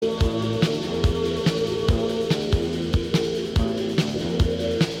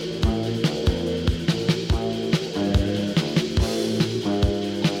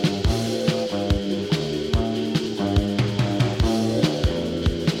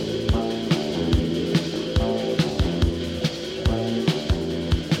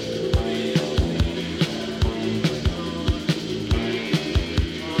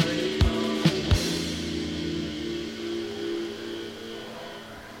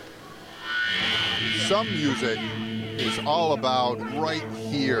Some music is all about right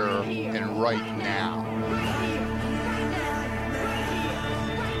here and right now.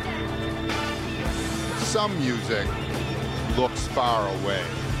 Some music looks far away.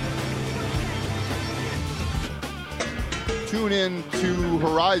 Tune in to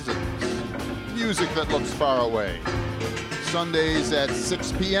Horizons, music that looks far away. Sundays at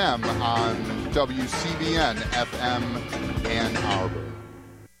 6 p.m. on WCBN FM Ann Arbor.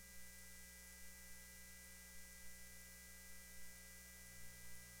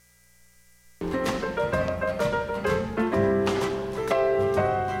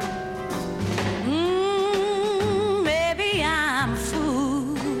 Maybe I'm a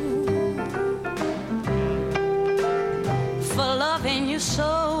fool for loving you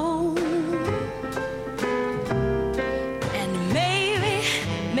so.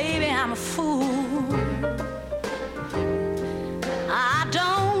 I'm a fool. I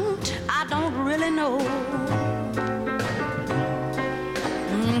don't really know.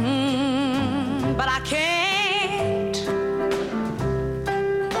 But I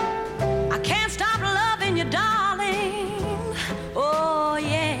can't stop loving you, darling. Oh,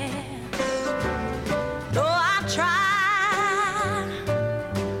 yes. Though I try.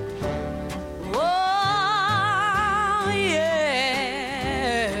 Oh, yes.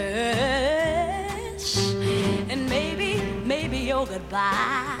 And maybe your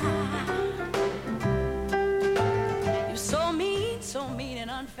goodbye. You're so mean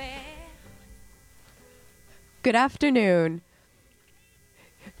and unfair. Good afternoon.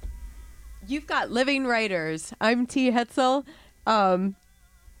 You've got Living Writers. I'm T. Hetzel, and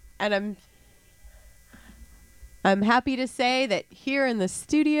I'm happy to say that here in the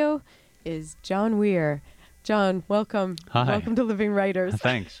studio is John Weir. John, welcome. Hi. Welcome to Living Writers.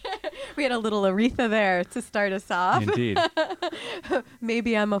 Thanks. We had a little Aretha there to start us off. Indeed.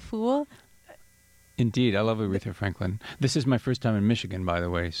 Maybe I'm a fool. Indeed. I love Aretha Franklin. This is my first time in Michigan, by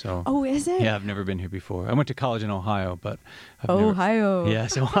the way. So. Oh, is it? Yeah, I've never been here before. I went to college in Ohio, but Ohio.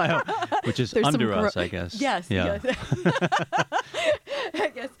 Yes, Ohio, which is There's under some us, I guess. Yes. Yeah. Yes. I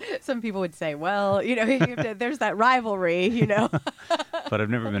guess some people would say, well, you know, there's that rivalry, you know. But I've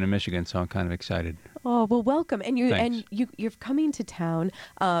never been to Michigan, so I'm kind of excited. Oh, well, welcome. And Thanks. you're coming to town.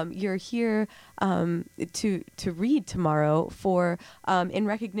 You're here to read tomorrow for in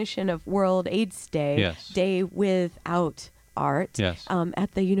recognition of World AIDS Day. Yes. Day without art. Yes.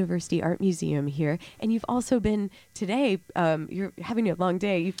 At the University Art Museum here. And you've also been today, you're having a long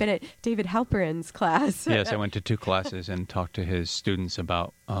day. You've been at David Halperin's class. Yes, I went to 2 classes and talked to his students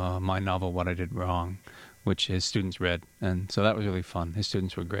about my novel, What I Did Wrong, which his students read. And so that was really fun. His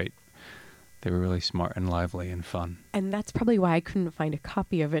students were great. They were really smart and lively and fun. And that's probably why I couldn't find a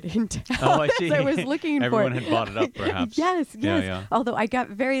copy of it in town. Oh, I see. I was looking for Everyone it. had bought it up, perhaps. Yes. Yeah. Although I got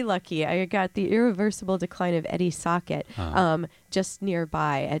very lucky. I got The Irreversible Decline of Eddie Sackett just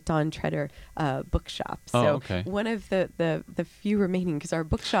nearby at Don Treader Bookshop. So okay. one of the few remaining, because our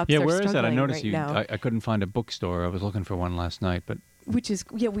bookshops are where is that? I struggling noticed right now. I couldn't find a bookstore. I was looking for one last night, but... Which is,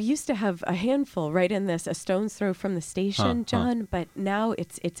 we used to have a handful right in this, a stone's throw from the station, John, but now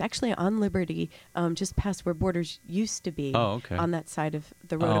it's actually on Liberty, just past where Borders used to be. Oh, okay. On that side of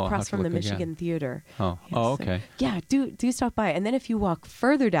the road, I'll across have to from the look again. Michigan Theater. Oh, Yeah, oh, so- okay. Yeah, do stop by. And then if you walk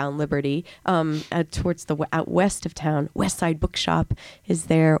further down Liberty, towards the out west of town, West Side Bookshop is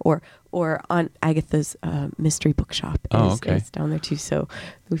there, or Aunt Agatha's Mystery Bookshop is down there too. So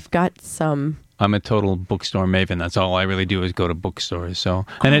we've got some... I'm a total bookstore maven. That's all I really do is go to bookstores. So,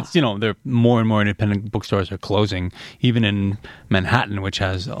 and it's, there more and more independent bookstores are closing, even in Manhattan, which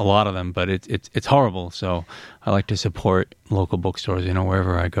has a lot of them, but it's horrible. So I like to support local bookstores,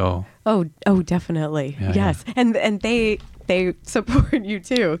 wherever I go. Oh, definitely. Yeah, yes. And they support you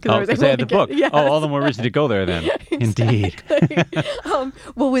too. Because they had the book. Yes. Oh, all the more reason to go there then. Indeed.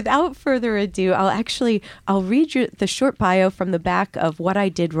 Well, without further ado, I'll read you the short bio from the back of What I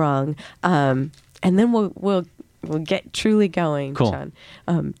Did Wrong, and then we'll get truly going, cool. John.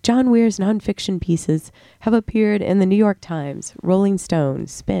 John Weir's nonfiction pieces have appeared in the New York Times, Rolling Stone,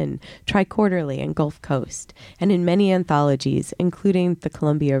 Spin, Tri-Quarterly, and Gulf Coast, and in many anthologies, including The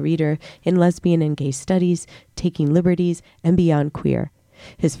Columbia Reader, in Lesbian and Gay Studies, Taking Liberties, and Beyond Queer.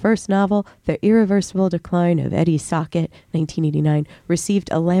 His first novel, The Irreversible Decline of Eddie Sackett, 1989, received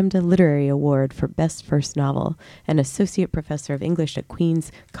a Lambda Literary Award for Best First Novel. An associate professor of English at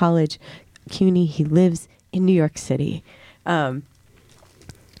Queens College, CUNY, he lives in New York City. So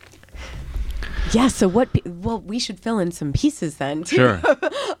we should fill in some pieces then, too, Sure.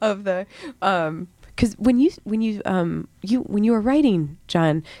 of the... Because when you were writing,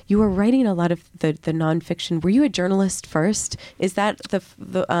 John, you were writing a lot of the nonfiction. Were you a journalist first? Is that the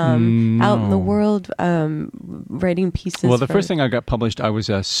out in the world writing pieces? Well, the first thing I got published, I was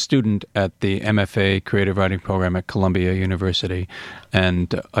a student at the MFA Creative Writing program at Columbia University,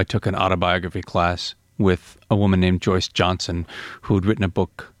 and I took an autobiography class with a woman named Joyce Johnson, who had written a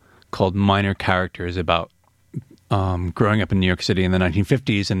book called Minor Characters about growing up in New York City in the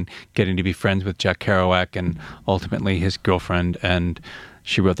 1950s and getting to be friends with Jack Kerouac and ultimately his girlfriend. And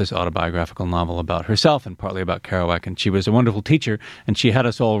she wrote this autobiographical novel about herself and partly about Kerouac. And she was a wonderful teacher, and she had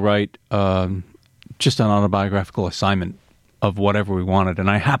us all write just an autobiographical assignment of whatever we wanted. And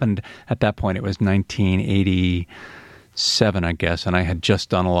I happened, at that point, it was 1987, I guess, and I had just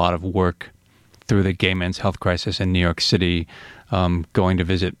done a lot of work through the gay men's health crisis in New York City, going to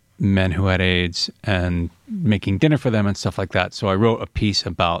visit men who had AIDS and making dinner for them and stuff like that. So I wrote a piece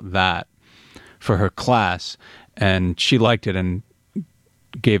about that for her class, and she liked it and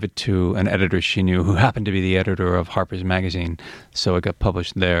gave it to an editor she knew who happened to be the editor of Harper's Magazine. So it got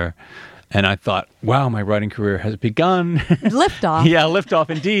published there. And I thought, wow, my writing career has begun. Liftoff. Yeah,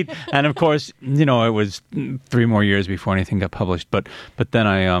 liftoff indeed. And of course, it was 3 more years before anything got published. But then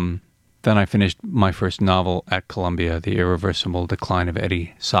I finished my first novel at Columbia, The Irreversible Decline of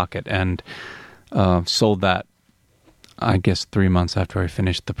Eddie Sackett, and sold that, I guess, 3 months after I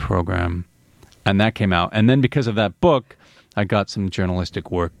finished the program. And that came out. And then because of that book, I got some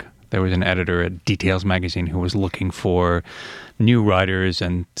journalistic work. There was an editor at Details magazine who was looking for new writers,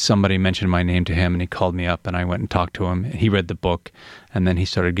 and somebody mentioned my name to him, and he called me up, and I went and talked to him. He read the book, and then he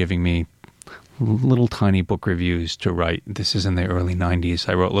started giving me little tiny book reviews to write. This is in the early 90s.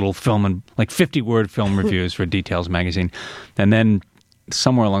 I wrote little 50-word film reviews for Details magazine. And then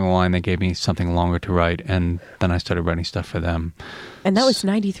somewhere along the line, they gave me something longer to write, and then I started writing stuff for them. And that was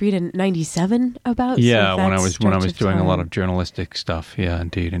 93 to 97 about? Yeah, so when I was doing a lot of journalistic stuff. Yeah,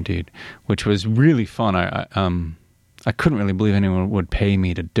 indeed. Which was really fun. I couldn't really believe anyone would pay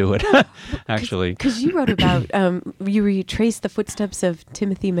me to do it, actually. Because you wrote about, you retraced the footsteps of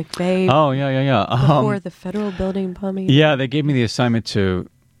Timothy McVeigh. Oh, yeah. Before the federal building bombing. Yeah, they gave me the assignment to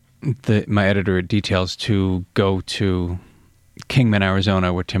my editor at Details to go to Kingman,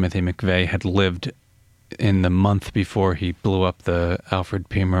 Arizona, where Timothy McVeigh had lived in the month before he blew up the Alfred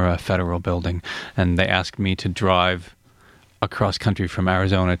P. Murrah Federal Building. And they asked me to drive across country from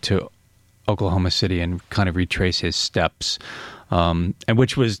Arizona to Oklahoma City and kind of retrace his steps, and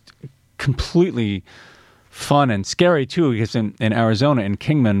which was completely fun and scary too, because in Arizona, in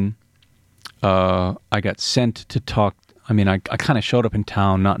Kingman, I got sent to talk. I mean, I kind of showed up in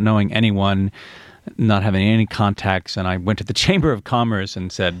town not knowing anyone, not having any contacts, and I went to the Chamber of Commerce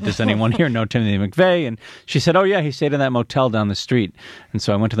and said, does anyone here know Timothy McVeigh? And she said, oh yeah, he stayed in that motel down the street. And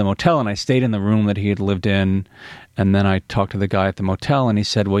so I went to the motel and I stayed in the room that he had lived in, and then I talked to the guy at the motel, and he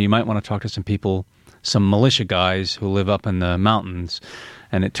said, well, you might want to talk to some people, some militia guys who live up in the mountains.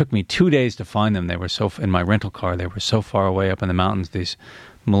 And it took me 2 days to find them. They were in my rental car, they were so far away up in the mountains, these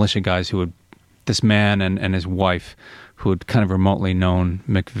militia guys this man and his wife who had kind of remotely known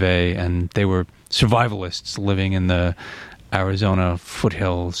McVeigh, and they were survivalists living in the Arizona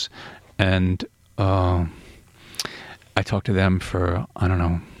foothills. And I talked to them for,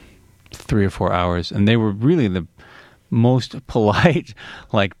 3 or 4 hours, and they were really the most polite,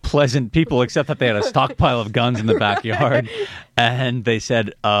 pleasant people, except that they had a stockpile of guns in the backyard. And they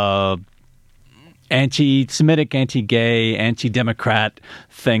said anti-Semitic, anti-gay, anti-Democrat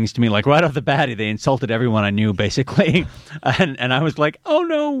things to me, right off the bat. They insulted everyone I knew, basically. And I was like, oh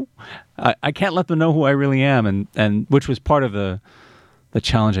no, I can't let them know who I really am. And which was part of the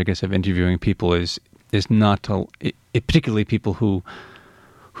challenge, I guess, of interviewing people is not to, particularly people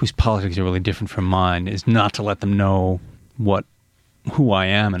whose politics are really different from mine, is not to let them know who I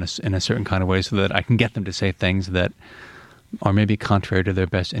am in a certain kind of way, so that I can get them to say things that are maybe contrary to their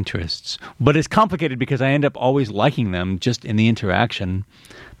best interests. But it's complicated because I end up always liking them just in the interaction,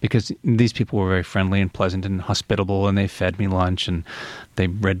 because these people were very friendly and pleasant and hospitable, and they fed me lunch and they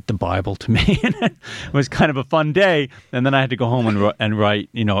read the Bible to me. And it was kind of a fun day. And then I had to go home and write,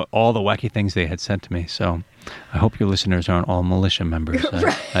 all the wacky things they had said to me. So I hope your listeners aren't all militia members.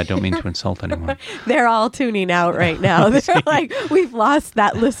 I don't mean to insult anyone. They're all tuning out right now. They're like, we've lost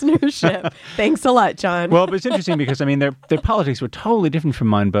that listenership. Thanks a lot, John. Well, but it's interesting because, their politics were totally different from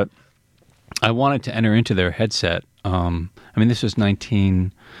mine, but I wanted to enter into their headset. This was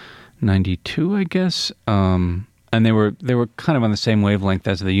 1992, I guess. And they were kind of on the same wavelength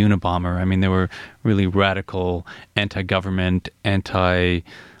as the Unabomber. They were really radical, anti-government,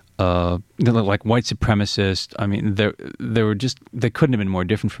 like white supremacist. I mean, they couldn't have been more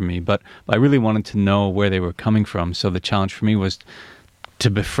different from me. But I really wanted to know where they were coming from. So the challenge for me was to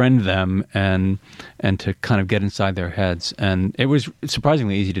befriend them and to kind of get inside their heads. And it was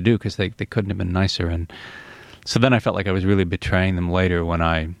surprisingly easy to do because they couldn't have been nicer. And so then I felt like I was really betraying them later when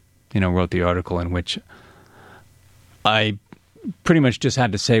I, wrote the article in which I pretty much just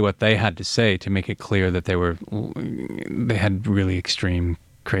had to say what they had to say to make it clear that they had really extreme,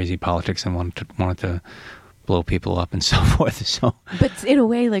 crazy politics and wanted to blow people up and so forth. So, but in a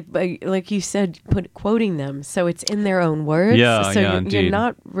way, like you said, quoting them, so it's in their own words. Yeah, so indeed. You're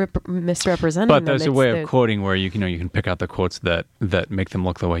not misrepresenting but them. There's a way of quoting where you can pick out the quotes that make them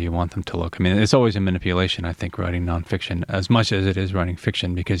look the way you want them to look. I mean, it's always a manipulation, I think, writing nonfiction as much as it is writing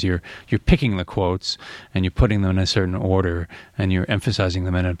fiction, because you're picking the quotes and you're putting them in a certain order and you're emphasizing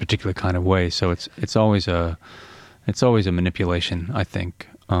them in a particular kind of way. So it's always a manipulation, I think,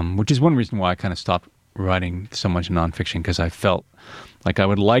 which is one reason why I kind of stopped writing so much nonfiction, because I felt like I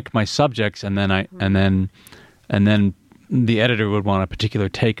would like my subjects and then the editor would want a particular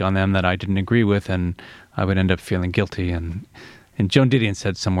take on them that I didn't agree with, and I would end up feeling guilty. And Joan Didion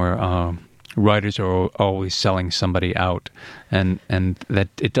said somewhere, writers are always selling somebody out, and that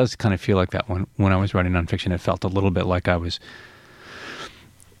it does kind of feel like that when I was writing nonfiction. It felt a little bit like I was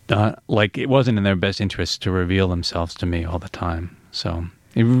like it wasn't in their best interest to reveal themselves to me all the time. So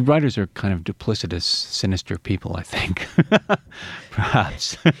writers are kind of duplicitous, sinister people, I think.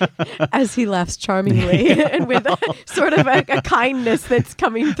 Perhaps. As he laughs charmingly and with sort of a kindness that's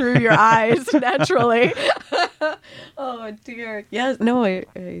coming through your eyes naturally. Oh, dear. Yes. No,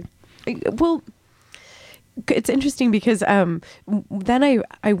 well, it's interesting because then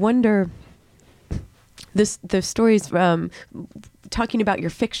I wonder, the stories, talking about your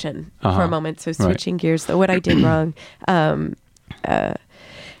fiction for a moment, so switching gears, what I did wrong.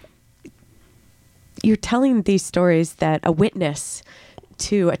 You're telling these stories that a witness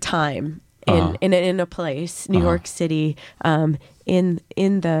to a time in a place, New York City, in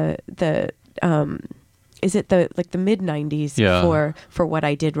the is it the mid 90s for What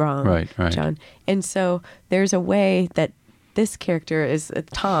I Did Wrong, right, John? And so there's a way that this character is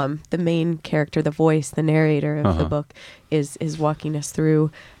Tom, the main character, the voice, the narrator of the book, is walking us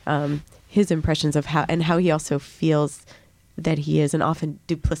through his impressions of how he also feels that he is, and often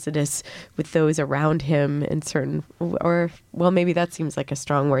duplicitous with those around him in certain, or well, maybe that seems like a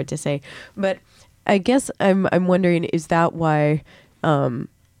strong word to say, but I guess I'm wondering, is that why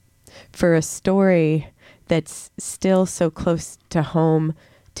for a story that's still so close to home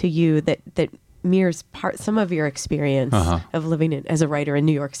to you, that mirrors some of your experience of living as a writer in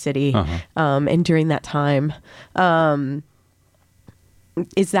New York City and during that time,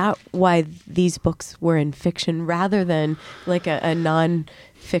 is that why these books were in fiction rather than like a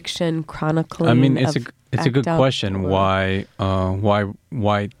non-fiction chronicling? I mean, it's a good question. Why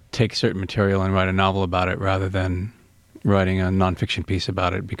take certain material and write a novel about it rather than writing a nonfiction piece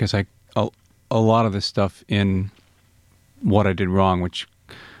about it? Because a lot of the stuff in What I Did Wrong, which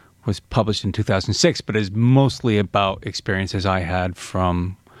was published in 2006, but is mostly about experiences I had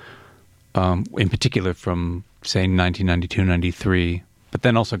from, in particular from, say, 1992, 93. But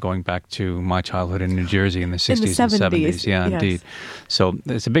then also going back to my childhood in New Jersey in the 60s and 70s. Yeah, yes. Indeed. So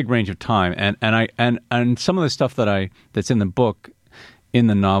it's a big range of time. And some of the stuff that's in the book, in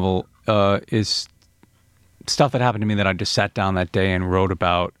the novel, is stuff that happened to me that I just sat down that day and wrote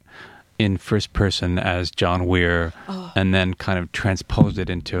about in first person as John Weir, and then kind of transposed it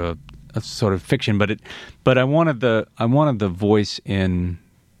into a sort of fiction. But I wanted the voice in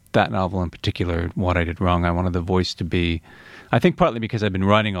that novel in particular, What I Did Wrong. I wanted the voice to be, I think partly because I've been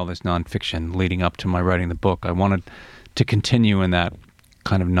writing all this nonfiction leading up to my writing the book, I wanted to continue in that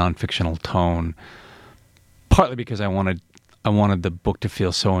kind of nonfictional tone, partly because I wanted the book to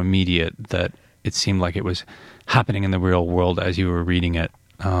feel so immediate that it seemed like it was happening in the real world as you were reading it,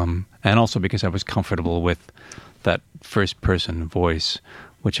 and also because I was comfortable with that first-person voice,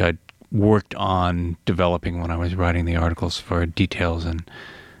 which I'd worked on developing when I was writing the articles for Details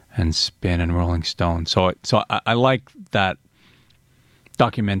and Spin and Rolling Stone. So I like that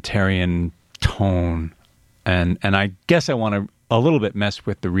documentarian tone, and I guess I want to a little bit mess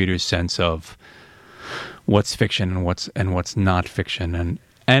with the reader's sense of what's fiction and what's not fiction.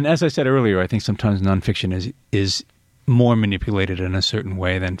 And as I said earlier, I think sometimes nonfiction is more manipulated in a certain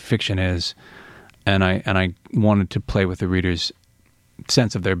way than fiction is, and I wanted to play with the reader's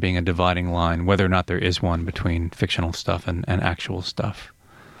sense of there being a dividing line, whether or not there is one, between fictional stuff and actual stuff.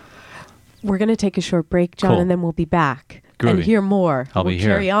 We're going to take a short break, John, Cool. and then we'll be back. and hear more. I'll be here.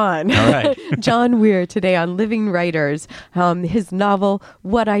 Carry on. All right. John Weir today on Living Writers, his novel,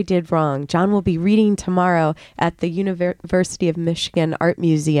 What I Did Wrong. John will be reading tomorrow at the University of Michigan Art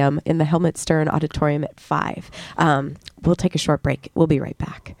Museum in the Helmut Stern Auditorium at 5. We'll take a short break. We'll be right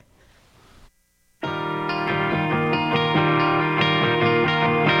back.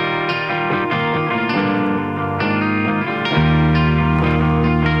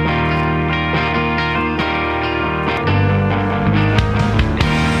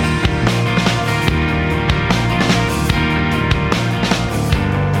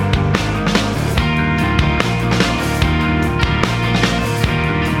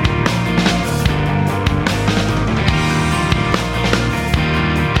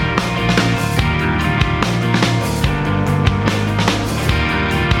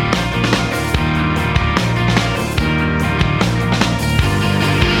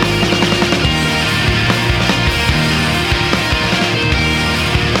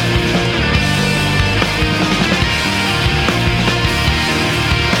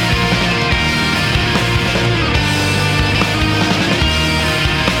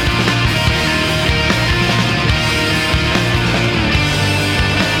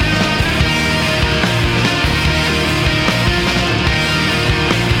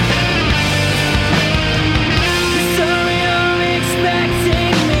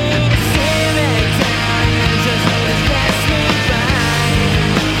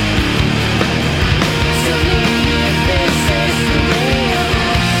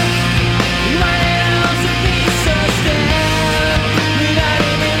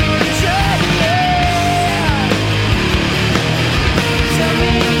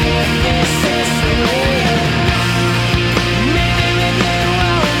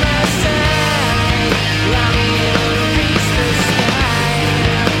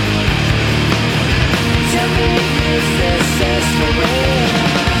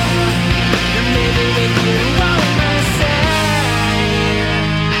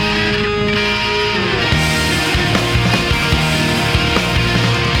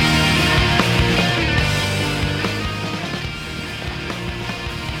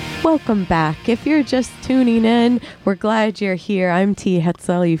 Welcome back. If you're just tuning in, we're glad you're here. I'm T.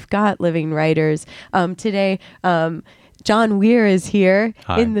 Hetzel. You've got Living Writers. Today, John Weir is here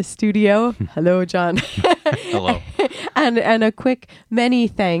in the studio. Hello, John. Hello. And a quick many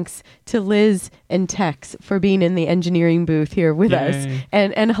thanks to Liz and Tex for being in the engineering booth here with us.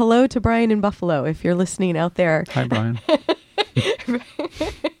 And hello to Brian in Buffalo, if you're listening out there. Hi, Brian.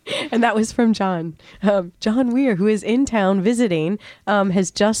 And that was from John. John Weir, who is in town visiting,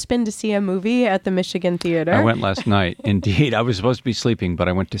 has just been to see a movie at the Michigan Theater. I went last night. Indeed. I was supposed to be sleeping, but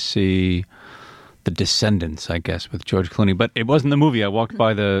I went to see The Descendants, I guess, with George Clooney. But it wasn't the movie. It was,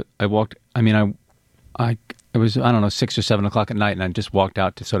 I don't know, 6 or 7 o'clock at night, and I just walked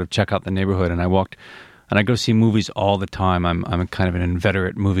out to sort of check out the neighborhood, and I go see movies all the time. I'm a kind of an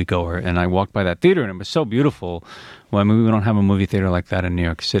inveterate moviegoer, and I walked by that theater, and it was so beautiful. Well, I mean, we don't have a movie theater like that in New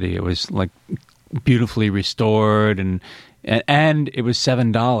York City. It was like beautifully restored, and it was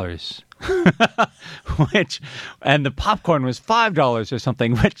 $7, and the popcorn was $5 or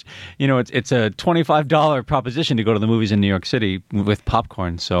something. Which, you know, it's a $25 proposition to go to the movies in New York City with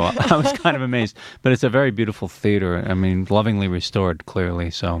popcorn. So I was kind of amazed. But it's a very beautiful theater. I mean, lovingly restored, clearly.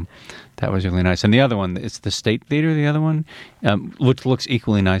 So that was really nice. And the other one, it's the State Theater. The other one, which looks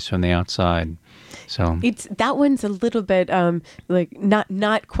equally nice from the outside. So that one's a little bit like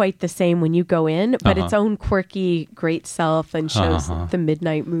not quite the same when you go in, but its own quirky, great self, and shows the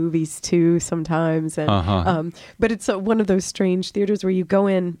midnight movies too sometimes. And but it's one of those strange theaters where you go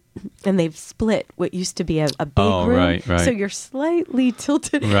in and they've split what used to be a big room, right. So you're slightly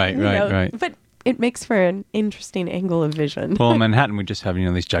tilted, right. But it makes for an interesting angle of vision. Well, in Manhattan, we just have,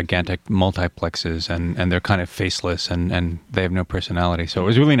 these gigantic multiplexes, and they're kind of faceless, and they have no personality. So it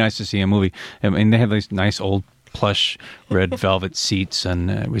was really nice to see a movie. I mean, they have these nice old plush red velvet seats, and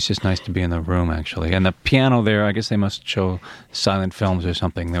it was just nice to be in the room, actually. And the piano there, I guess they must show silent films or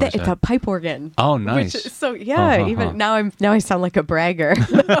something. It's a pipe organ. Oh, nice. Even now I sound like a bragger.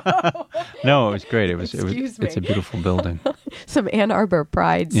 No, it was great. It's a beautiful building. Some Ann Arbor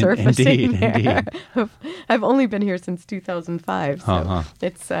pride surfacing there. Indeed. I've only been here since 2005, so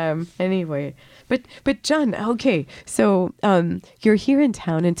it's anyway. But John, okay, so you're here in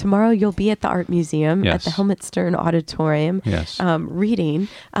town, and tomorrow you'll be at the Art Museum at the Helmut Stern Auditorium, reading.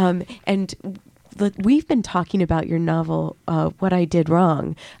 And we've been talking about your novel, What I Did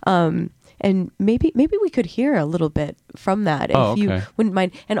Wrong. And maybe we could hear a little bit from that if you wouldn't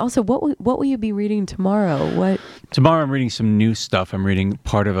mind. And also, what will you be reading tomorrow? Tomorrow I'm reading some new stuff. I'm reading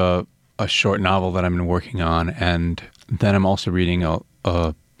part of a short novel that I've been working on, and then I'm also reading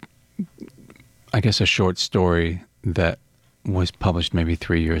I guess a short story that was published maybe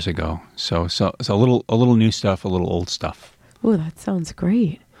 3 years ago. So a little new stuff, a little old stuff. Oh, that sounds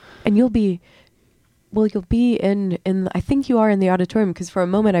great. And you'll be in I think you are in the auditorium, because for a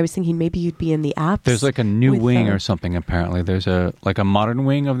moment I was thinking maybe you'd be in the apps. There's like a new with, wing or something apparently. There's a modern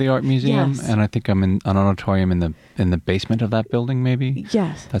wing of the art museum, Yes. and I think I'm in an auditorium in the basement of that building maybe.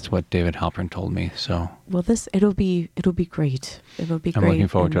 Yes. That's what David Halpern told me. So Well, it'll be great. It'll be I'm great. looking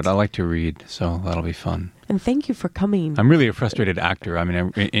forward to it. And- I like to read, so that'll be fun. And thank you for coming. I'm really a frustrated actor. I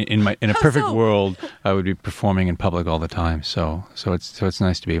mean, in a perfect so? world, I would be performing in public all the time. So it's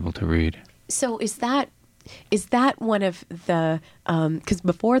nice to be able to read. So is that one of the, because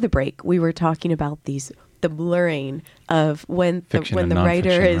before the break we were talking about the blurring of when Fiction the and writer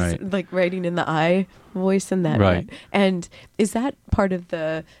nonfiction, is right. like writing in the I voice and that. Right. And is that part of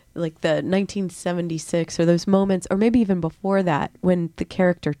the 1976 or those moments, or maybe even before that, when the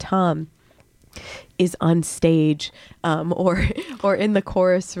character Tom is on stage, or in the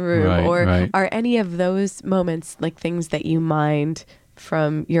chorus room, Right, or right. are any of those moments like things that you mind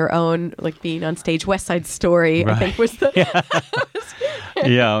from your own, like being on stage? West Side Story, I think was the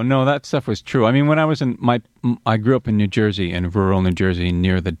Yeah, no, that stuff was true. I mean, when I was I grew up in New Jersey, in rural New Jersey,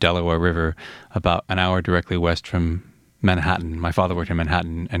 near the Delaware River, about an hour directly west from Manhattan. My father worked in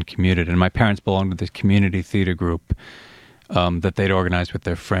Manhattan and commuted, and my parents belonged to this community theater group that they'd organized with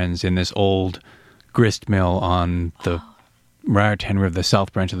their friends in this old grist mill on the Raritan River, the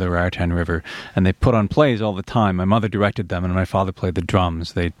south branch of the Raritan River, and they put on plays all the time. My mother directed them, and my father played the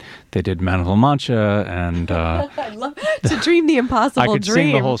drums. They did Man of La Mancha, and I love to dream the impossible I could dream.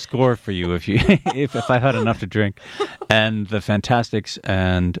 sing the whole score for you if I had enough to drink, and the Fantastics,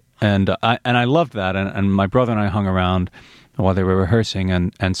 and I loved that, and my brother and I hung around while they were rehearsing,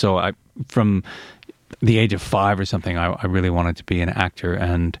 and so I, from the age of 5 or something, I really wanted to be an actor,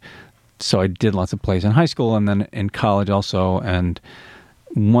 and so I did lots of plays in high school and then in college also. And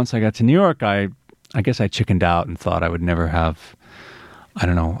once I got to New York, I guess I chickened out and thought I would never have, I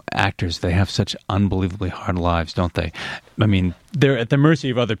don't know, actors. They have such unbelievably hard lives, don't they? I mean, they're at the mercy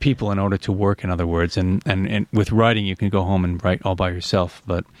of other people in order to work, in other words. And with writing, you can go home and write all by yourself.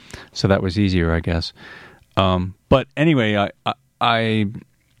 But so that was easier, I guess. But anyway, I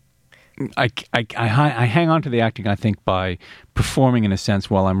hang on to the acting, I think, by performing in a sense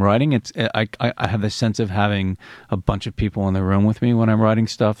while I'm writing. I have the sense of having a bunch of people in the room with me when I'm writing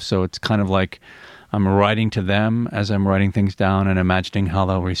stuff. So it's kind of like I'm writing to them as I'm writing things down and imagining how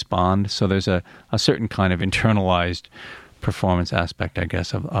they'll respond. So there's a certain kind of internalized performance aspect, I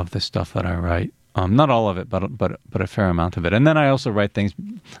guess, of the stuff that I write. Not all of it, but a fair amount of it. And then I also write things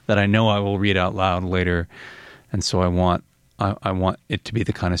that I know I will read out loud later, and so I want it to be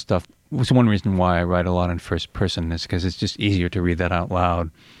the kind of stuff. It's one reason why I write a lot in first person, is because it's just easier to read that out loud,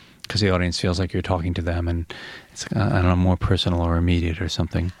 because the audience feels like you're talking to them, and it's I don't know, more personal or immediate or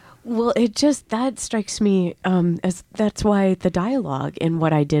something. Well, that strikes me as that's why the dialogue in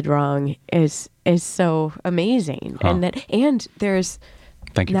What I Did Wrong is so amazing, Huh. and there's.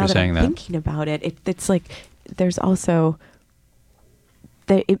 Thank you now for that saying I'm that. thinking about it, it's like there's also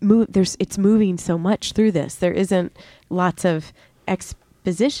that it's moving so much through this. There isn't lots of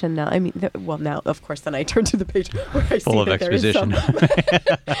exposition now. I mean, now of course, then I turn to the page where I Full see of that exposition. there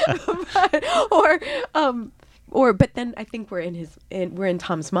is some, but then I think we're in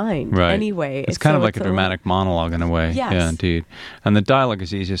Tom's mind Right. anyway. It's kind of So like a dramatic monologue in a way. Yes. Yeah, indeed. And the dialogue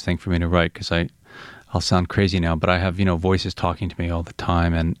is the easiest thing for me to write, because I'll sound crazy now, but I have, voices talking to me all the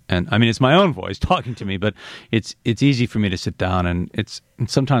time. And I mean, it's my own voice talking to me, but it's easy for me to sit down, and it's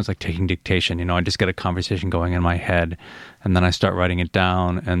sometimes like taking dictation. I just get a conversation going in my head, and then I start writing it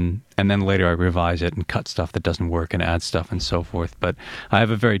down, and then later I revise it and cut stuff that doesn't work and add stuff and so forth. But I have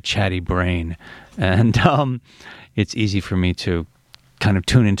a very chatty brain, and it's easy for me to kind of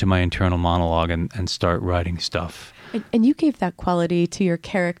tune into my internal monologue and start writing stuff. And you gave that quality to your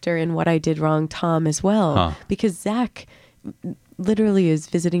character in What I Did Wrong, Tom, as well. Huh. Because Zach literally is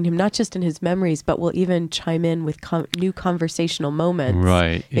visiting him, not just in his memories, but will even chime in with new conversational moments.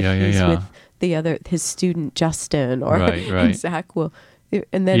 Right. If Yeah, he's yeah. with his student, Justin, or Right. and Zach will...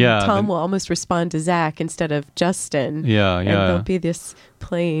 And then Yeah, Tom will almost respond to Zach instead of Justin. Yeah, And yeah. there'll be this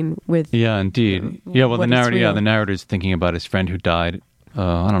playing with... Yeah, indeed. Yeah, well, what the is narrator, real. the narrator's thinking about his friend who died,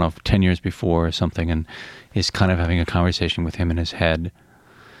 I don't know, 10 years before or something, and is kind of having a conversation with him in his head,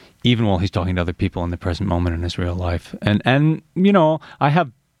 even while he's talking to other people in the present moment in his real life. And I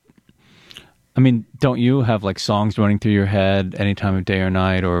have I mean, don't you have like songs running through your head any time of day or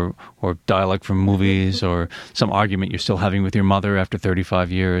night, or dialogue from movies, or some argument you're still having with your mother after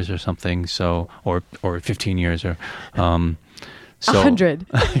 35 years or something? So, or 15 years, or 100.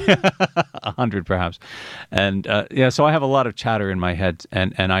 100 perhaps. And so I have a lot of chatter in my head,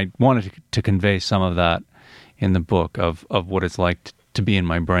 and I wanted to convey some of that in the book of what it's like to be in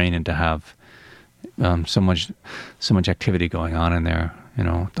my brain and to have so much activity going on in there,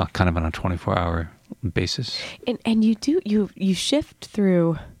 kind of on a 24-hour basis. And you shift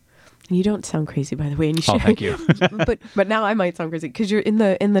through. You don't sound crazy, by the way. And you thank you. but now I might sound crazy because you're in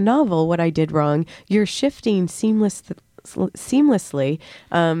the novel. What I Did Wrong. You're shifting seamlessly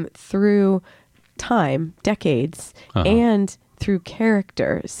through time, decades, and through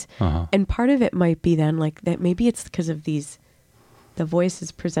characters. And part of it might be then like that. Maybe it's because of the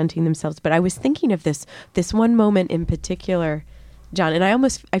voices presenting themselves. But I was thinking of this one moment in particular, John, and I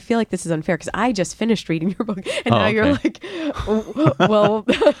feel like this is unfair because I just finished reading your book, and now you're like, well,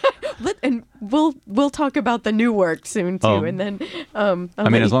 and we'll talk about the new work soon too, and then I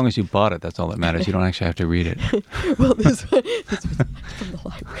mean, as long as you bought it, that's all that matters. You don't actually have to read it. Well, this was from the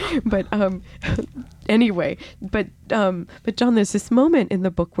library, but anyway, but John, there's this moment in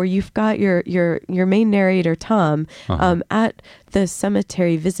the book where you've got your main narrator Tom at the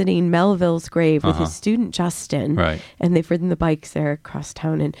cemetery visiting Melville's grave with his student Justin, right? And they've ridden the bikes there across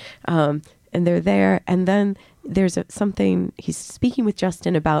town, and they're there, and then there's something he's speaking with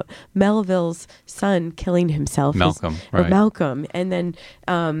Justin about Melville's son killing himself, Malcolm, Malcolm, and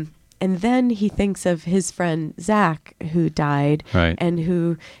then he thinks of his friend Zach who died, right, and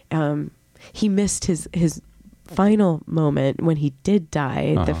who he missed his final moment when he did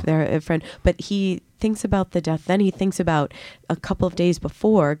die, their friend, but he thinks about the death. Then he thinks about a couple of days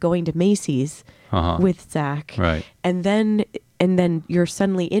before going to Macy's with Zach, right, and then you're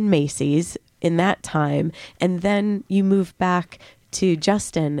suddenly in Macy's in that time, and then you move back to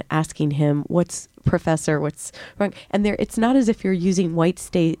Justin asking him, what's wrong? And it's not as if you're using white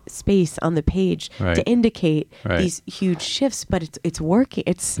space on the page to indicate these huge shifts, but it's working.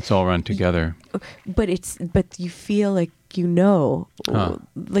 It's all run together. But you feel like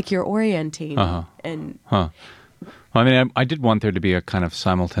like you're orienting and. Well, I mean, I did want there to be a kind of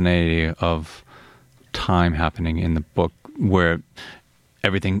simultaneity of time happening in the book where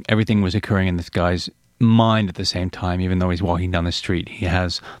everything was occurring in this guy's mind at the same time. Even though he's walking down the street, he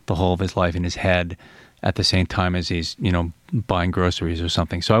has the whole of his life in his head at the same time as he's buying groceries or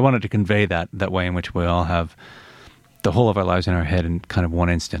something. So I wanted to convey that way in which we all have the whole of our lives in our head in kind of one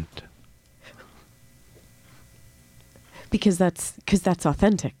instant. Because that's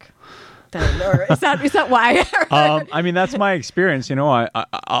authentic. Then, or is that why? I mean, that's my experience.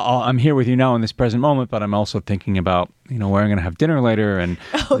 I'm here with you now in this present moment, but I'm also thinking about where I'm going to have dinner later, and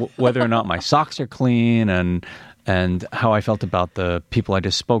whether or not my socks are clean, and how I felt about the people I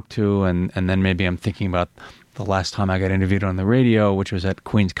just spoke to, and then maybe I'm thinking about the last time I got interviewed on the radio, which was at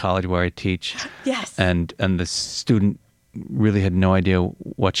Queens College where I teach. Yes. And the student really had no idea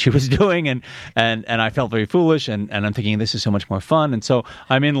what she was doing, and I felt very foolish, and I'm thinking this is so much more fun, and so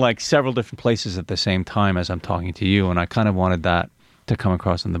I'm in like several different places at the same time as I'm talking to you, and I kind of wanted that to come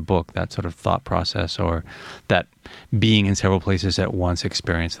across in the book, that sort of thought process, or that being in several places at once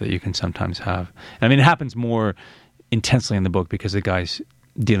experience that you can sometimes have. I mean, it happens more intensely in the book because the guy's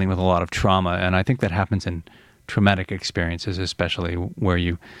dealing with a lot of trauma, and I think that happens in traumatic experiences, especially where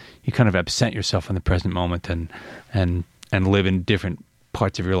you kind of absent yourself in the present moment and live in different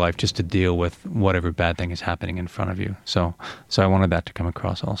parts of your life just to deal with whatever bad thing is happening in front of you. So I wanted that to come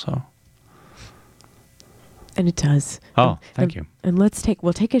across also. And it does. Oh, thank you. And we'll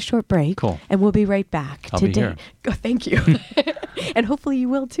take a short break. Cool. And we'll be right back. I'll be here. Oh, thank you. And hopefully you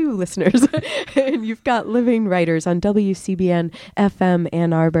will too, listeners. And you've got Living Writers on WCBN FM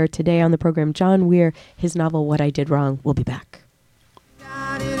Ann Arbor. Today on the program, John Weir, his novel, What I Did Wrong. We'll be back.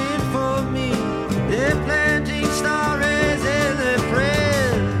 Got it in for me. They're planting stories in the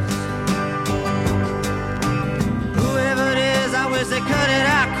press. Whoever it is, I wish they cut it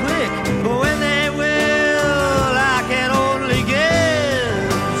out quick. But when they will, I can only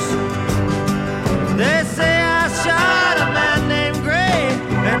guess. They say I shot a man named Gray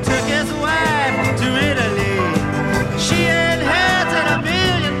and took his wife to Italy. She inherited $1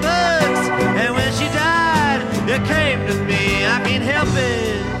 million, and when she died, it came to me. I can't help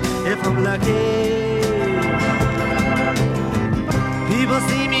it if I'm lucky. People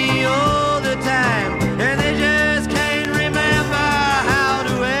see me all the time, and they just can't remember how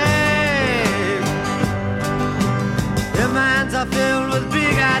to act. Their minds are filled with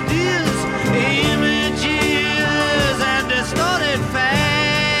big ideas, images, and distorted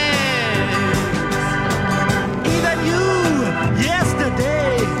facts.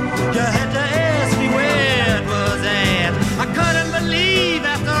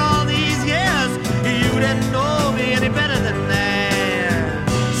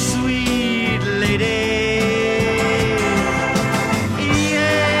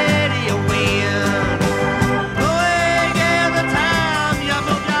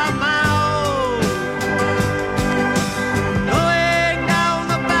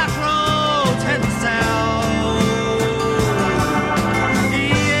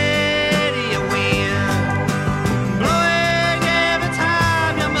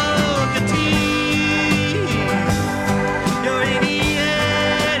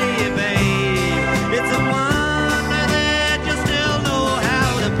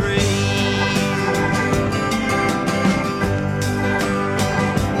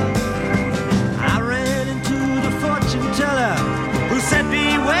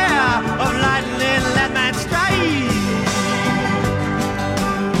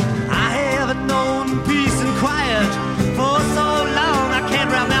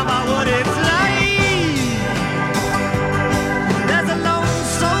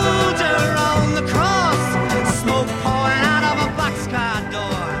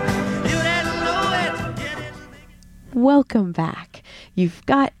 Welcome back. You've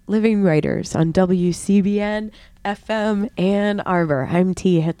got Living Writers on WCBN, FM, Ann Arbor. I'm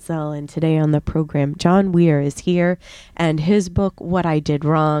T. Hitzel, and today on the program, John Weir is here, and his book, What I Did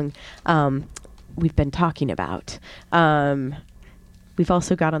Wrong, we've been talking about. We've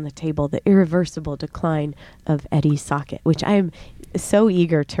also got on the table The Irreversible Decline of Eddie Sackett, which I'm so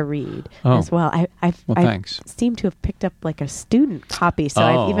eager to read as well. I've thanks. seem to have picked up like a student copy, so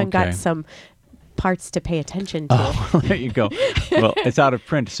I've even got okay. some parts to pay attention to. Oh, there you go. Well, it's out of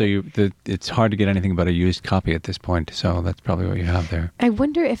print, so it's hard to get anything but a used copy at this point. So that's probably what you have there. I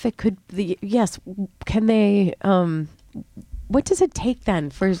wonder if it could. Yes, can they? What does it take then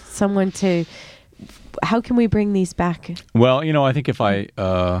for someone to? How can we bring these back? Well, I think if I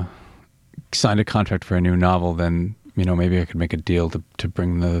signed a contract for a new novel, then maybe I could make a deal to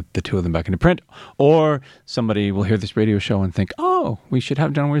bring the two of them back into print. Or somebody will hear this radio show and think, oh, we should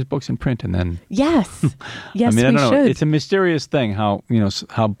have John Weir's books in print, and then yes, I don't know. should. It's a mysterious thing how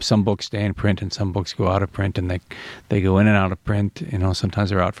how some books stay in print and some books go out of print, and they go in and out of print.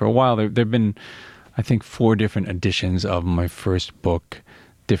 Sometimes they're out for a while. There've been, I think, 4 different editions of my first book.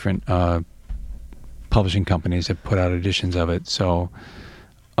 Different publishing companies have put out editions of it. So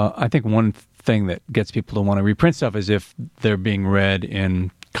I think one thing that gets people to want to reprint stuff is if they're being read in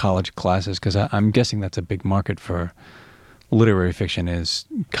college classes, because I'm guessing that's a big market for literary fiction, is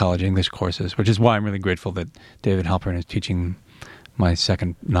college English courses, which is why I'm really grateful that David Halpern is teaching my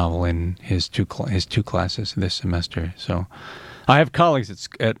second novel in his two classes this semester. So I have colleagues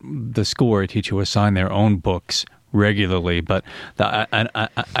at the school where I teach who assign their own books regularly, but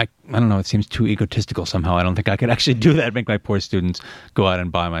I don't know, it seems too egotistical somehow. I don't think I could actually do that, make my poor students go out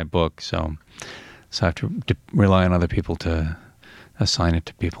and buy my book. So I have to rely on other people to assign it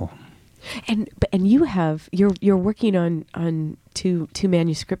to people. And you're working on two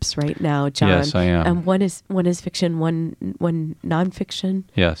manuscripts right now, John. Yes, I am. One is fiction, one nonfiction.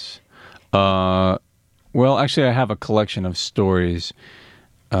 Yes. Well, actually, I have a collection of stories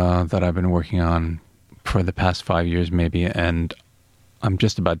that I've been working on for the past 5 years, maybe, and I'm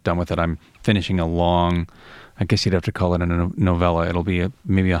just about done with it. I'm finishing a long, I guess you'd have to call it a novella. It'll be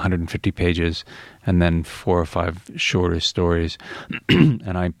maybe 150 pages, and then 4 or 5 shorter stories.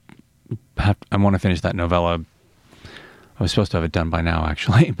 And I want to finish that novella. I was supposed to have it done by now,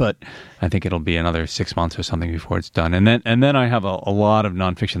 actually, but I think it'll be another 6 months or something before it's done. And then I have a lot of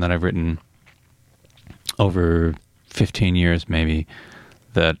nonfiction that I've written over 15 years, maybe,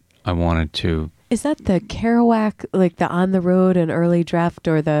 that I wanted to. Is that the Kerouac, like the On the Road and Early Draft,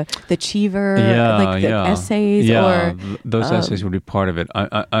 or the Cheever, like the essays? Yeah, or, those essays would be part of it.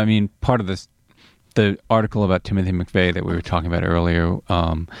 I mean, part of this, the article about Timothy McVeigh that we were talking about earlier,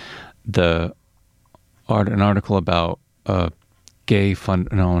 an article about the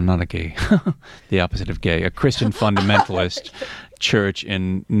opposite of gay, a Christian fundamentalist church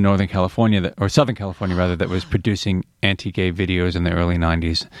in Northern California, or Southern California rather, that was producing anti-gay videos in the early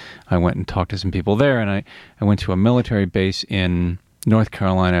 90s. I went and talked to some people there, and I went to a military base in North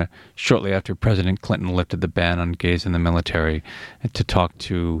Carolina shortly after President Clinton lifted the ban on gays in the military, to talk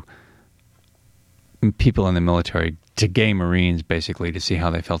to people in the military, to gay Marines, basically, to see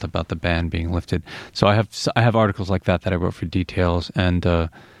how they felt about the ban being lifted. So I have articles like that I wrote for Details, and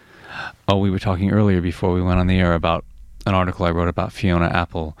we were talking earlier before we went on the air about an article I wrote about Fiona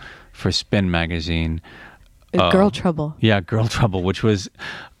Apple for Spin magazine. Girl Trouble. Yeah, Girl Trouble, which was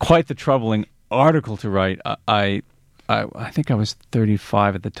quite the troubling article to write. I think I was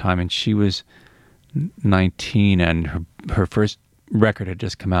 35 at the time, and she was 19, and her first record had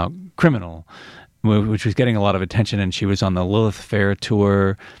just come out, Criminal, which was getting a lot of attention, and she was on the Lilith Fair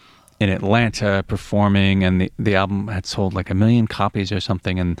tour in Atlanta performing, and the album had sold like 1 million copies or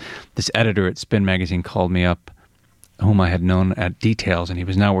something, and this editor at Spin magazine called me up, whom I had known at Details, and he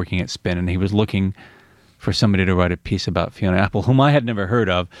was now working at Spin, and he was looking for somebody to write a piece about Fiona Apple, whom I had never heard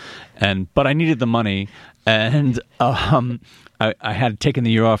of, but I needed the money, and I had taken the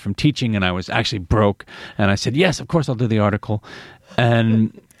year off from teaching, and I was actually broke, and I said, yes, of course I'll do the article,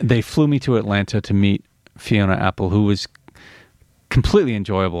 and they flew me to Atlanta to meet Fiona Apple, who was completely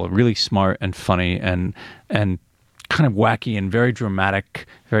enjoyable, really smart and funny, and kind of wacky and very dramatic,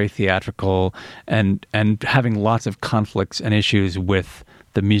 very theatrical, and having lots of conflicts and issues with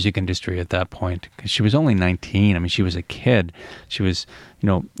the music industry at that point. Because she was only 19. I mean, she was a kid. She was,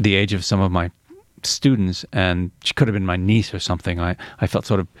 the age of some of my students, and she could have been my niece or something. I felt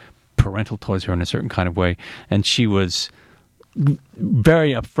sort of parental towards her in a certain kind of way. And she was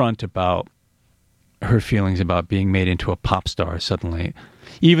very upfront about her feelings about being made into a pop star suddenly,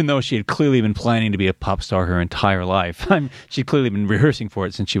 even though she had clearly been planning to be a pop star her entire life. She'd clearly been rehearsing for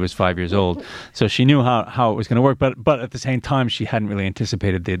it since she was 5 years old, so she knew how it was going to work. But at the same time, she hadn't really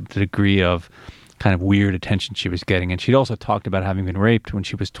anticipated the degree of kind of weird attention she was getting. And she'd also talked about having been raped when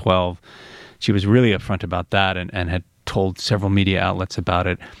she was 12. She was really upfront about that and had told several media outlets about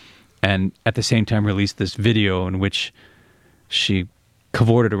it. And at the same time released this video in which she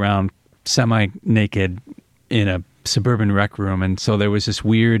cavorted around semi-naked in a suburban rec room. And so there was this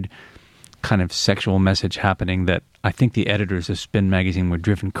weird kind of sexual message happening that I think the editors of Spin magazine were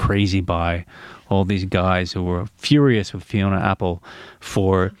driven crazy by, all these guys who were furious with Fiona Apple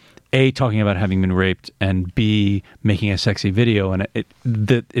for A, talking about having been raped, and B, making a sexy video. And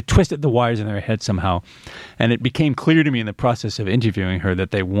it twisted the wires in their head somehow. And it became clear to me in the process of interviewing her that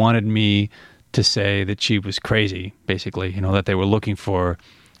they wanted me to say that she was crazy, basically, that they were looking for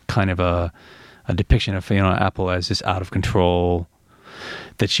kind of a depiction of Fiona Apple as this out of control,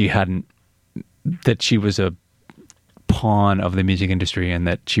 that she was a pawn of the music industry and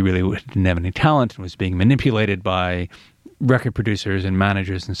that she really didn't have any talent and was being manipulated by record producers and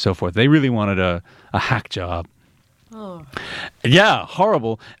managers and so forth. They really wanted a hack job. Oh. Yeah,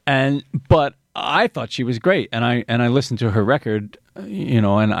 horrible. But I thought she was great, and I listened to her record,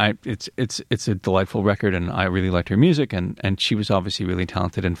 and it's a delightful record, and I really liked her music, and she was obviously really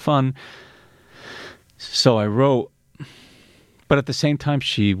talented and fun. So I wrote, but at the same time,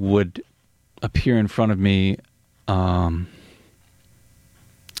 she would appear in front of me. In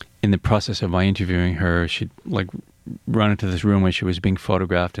the process of my interviewing her, she'd run into this room where she was being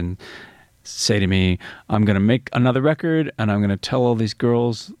photographed and say to me, I'm going to make another record and I'm going to tell all these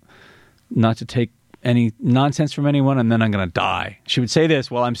girls not to take any nonsense from anyone, and then I'm going to die. She would say this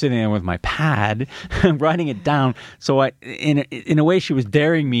while I'm sitting there with my pad writing it down. So in a way, she was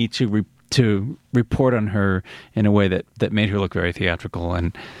daring me to report on her in a way that made her look very theatrical.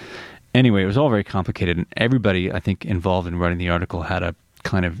 And anyway, it was all very complicated, and everybody, I think, involved in writing the article had a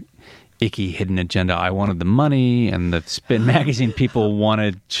kind of icky hidden agenda. I wanted the money, and the Spin magazine people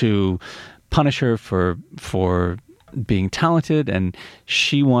wanted to punish her for being talented, and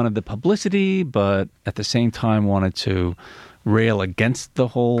she wanted the publicity, but at the same time wanted to rail against the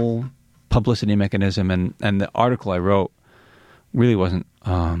whole publicity mechanism. And the article I wrote really wasn't...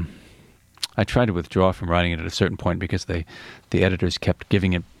 I tried to withdraw from writing it at a certain point because the editors kept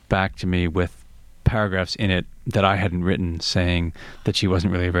giving it back to me with paragraphs in it that I hadn't written, saying that she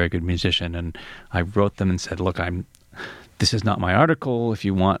wasn't really a very good musician. And I wrote them and said, look, this is not my article. If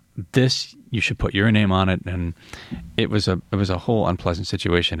you want this, you should put your name on it. And it was a whole unpleasant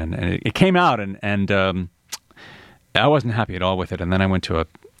situation. And it came out, and I wasn't happy at all with it. And then I went to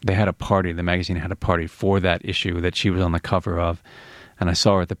they had a party, the magazine had a party for that issue that she was on the cover of. And I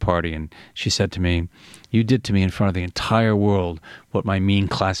saw her at the party, and she said to me, you did to me in front of the entire world what my mean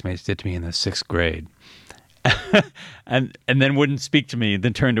classmates did to me in the 6th grade. and then wouldn't speak to me,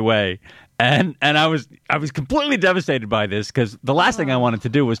 then turned away. And I was completely devastated by this, because the last thing I wanted to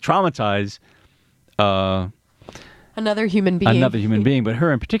do was traumatize another human being. But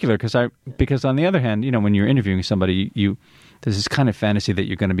her in particular, because on the other hand, when you're interviewing somebody, there's this kind of fantasy that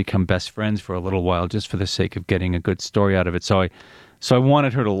you're going to become best friends for a little while just for the sake of getting a good story out of it. So I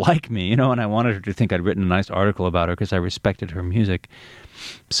wanted her to like me, and I wanted her to think I'd written a nice article about her because I respected her music.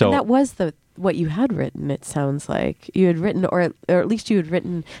 So and that was what you had written. It sounds like you had written, or at least you had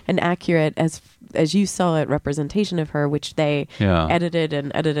written an accurate, as you saw it, representation of her, which they edited.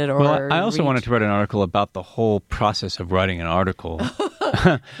 Or well, I also wanted to write an article about the whole process of writing an article,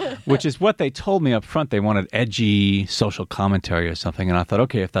 which is what they told me up front. They wanted edgy social commentary or something, and I thought,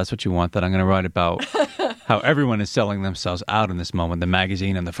 okay, if that's what you want, then I'm going to write about how everyone is selling themselves out in this moment. The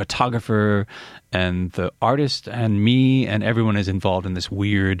magazine and the photographer and the artist and me, and everyone is involved in this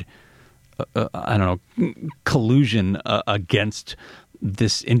weird, collusion against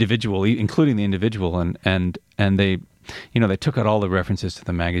this individual, including the individual. And they, they took out all the references to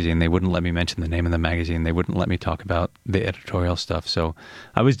the magazine. They wouldn't let me mention the name of the magazine. They wouldn't let me talk about the editorial stuff. So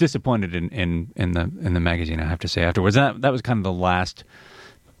I was disappointed in the magazine, I have to say, afterwards. That was kind of the last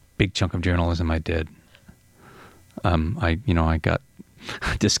big chunk of journalism I did. I got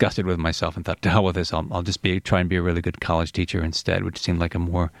disgusted with myself and thought, to hell with this. I'll just try and be a really good college teacher instead, which seemed like a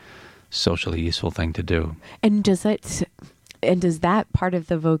more socially useful thing to do. And does that part of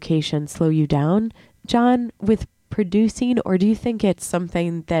the vocation slow you down, John, with producing, or do you think it's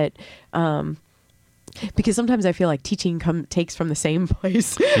something that Because sometimes I feel like teaching takes from the same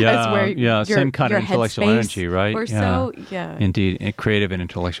place Yeah, as where same kind your of intellectual headspace energy, right? Or Yeah. so, yeah. Indeed, creative and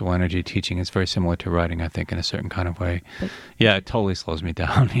intellectual energy teaching is very similar to writing, I think, in a certain kind of way. Yeah, it totally slows me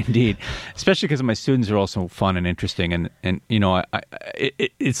down, indeed. Especially because my students are also fun and interesting, and you know,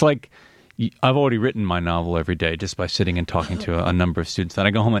 it's like I've already written my novel every day just by sitting and talking to a number of students. Then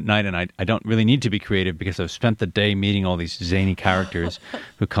I go home at night and I don't really need to be creative because I've spent the day meeting all these zany characters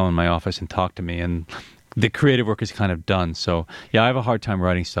who come in my office and talk to me, and the creative work is kind of done. So yeah, I have a hard time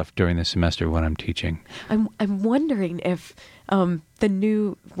writing stuff during the semester when I'm teaching. I'm wondering if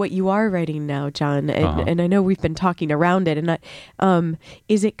what you are writing now, John, and I know we've been talking around it, and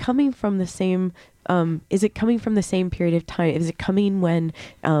is it coming from the same? Is it coming from the same period of time? Is it coming when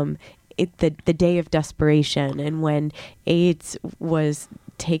the day of desperation and when AIDS was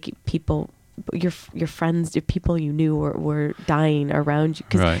taking people, your friends, the people you knew were dying around you?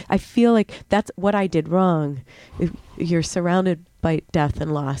 Because Right. I feel like that's what I did wrong. You're surrounded by death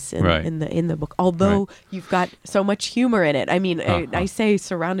and loss in the book, although you've got so much humor in it. I mean, I say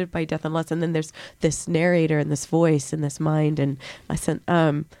surrounded by death and loss, and then there's this narrator and this voice and this mind, and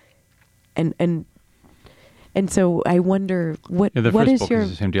and so I wonder what Yeah, the what first is book your is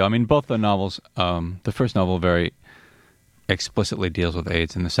the same deal. I mean, both the novels. The first novel very explicitly deals with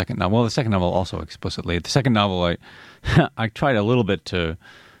AIDS, and the second novel also explicitly. The second novel, I tried a little bit to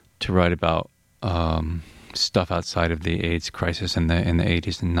write about stuff outside of the AIDS crisis in the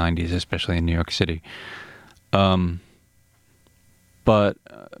 80s and 90s, especially in New York City. But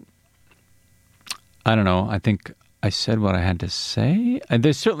I don't know. I think I said what I had to say. And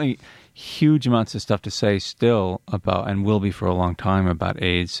there's certainly huge amounts of stuff to say still about, and will be for a long time, about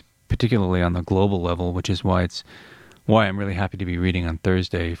AIDS, particularly on the global level, which is why I'm really happy to be reading on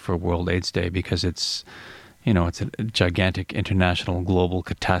Thursday for World AIDS Day, because it's a gigantic international global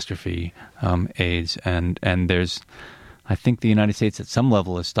catastrophe, AIDS, and there's, I think the United States at some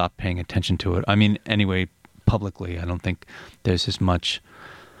level has stopped paying attention to it. I mean, anyway, publicly, I don't think there's as much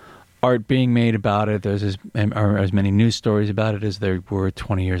art being made about it. There's as many news stories about it as there were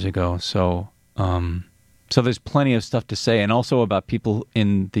 20 years ago. So there's plenty of stuff to say, and also about people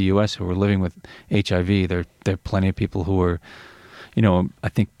in the U.S. who are living with HIV. There are plenty of people who are, I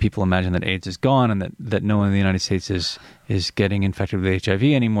think people imagine that AIDS is gone and that no one in the United States is getting infected with HIV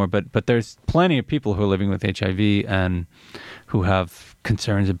anymore. But there's plenty of people who are living with HIV and who have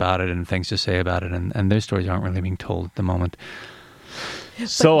concerns about it and things to say about it, and their stories aren't really being told at the moment.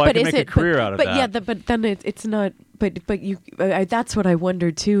 So I can make a career out of that. Yeah, but then it's not. But you. That's what I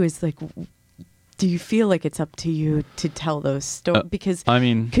wondered too. Is like, do you feel like it's up to you to tell those stories?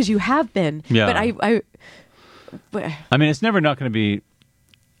 Because you have been. Yeah. But I mean, it's never not going to be.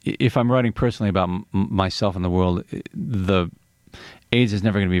 If I'm writing personally about myself and the world, the AIDS is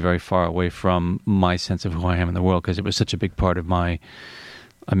never going to be very far away from my sense of who I am in the world, because it was such a big part of my.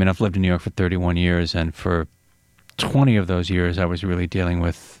 I mean, I've lived in New York for 31 years, and for 20 of those years, I was really dealing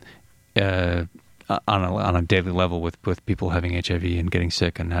with, on a daily level, with people having HIV and getting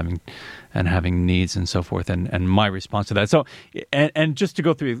sick and having needs and so forth, and my response to that. So, and just to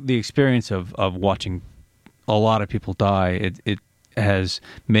go through the experience of watching a lot of people die, it has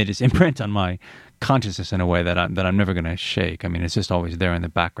made its imprint on my consciousness in a way that I'm never going to shake. I mean, it's just always there in the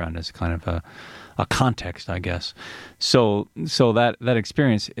background as kind of a context, I guess. So that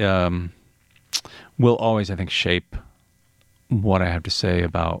experience. Will always, I think, shape what I have to say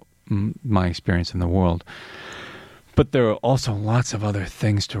about my experience in the world. But there are also lots of other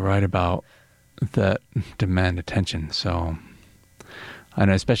things to write about that demand attention. So,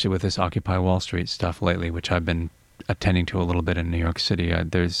 and especially with this Occupy Wall Street stuff lately, which I've been attending to a little bit in New York City.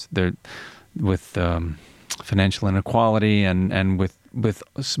 With financial inequality and with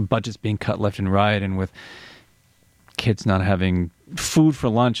budgets being cut left and right, and with kids not having food for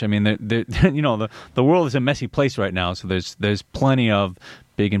lunch. I mean, the world is a messy place right now. So there's plenty of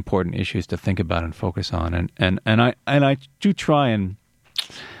big important issues to think about and focus on. And I do try and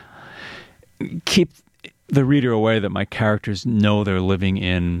keep the reader aware that my characters know they're living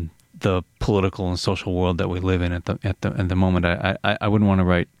in the political and social world that we live in at the moment. I wouldn't want to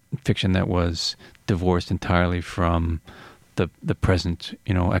write fiction that was divorced entirely from the present,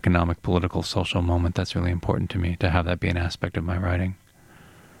 economic, political, social moment. That's really important to me, to have that be an aspect of my writing.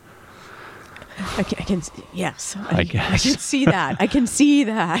 I can yes. I guess. I can see that. I can see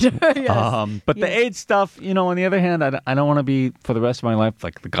that. Yes. But the AIDS stuff, on the other hand, I don't want to be for the rest of my life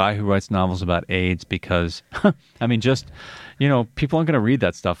like the guy who writes novels about AIDS, because, I mean, just, people aren't going to read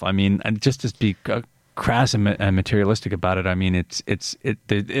that stuff. I mean, and just to be crass and materialistic about it, I mean,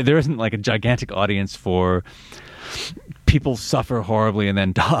 there isn't like a gigantic audience for people suffer horribly and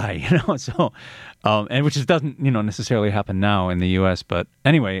then die, so, and which doesn't, necessarily happen now in the U.S. But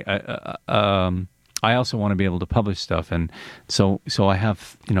anyway, I also want to be able to publish stuff. And so I have,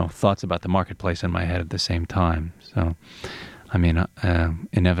 thoughts about the marketplace in my head at the same time. So, I mean,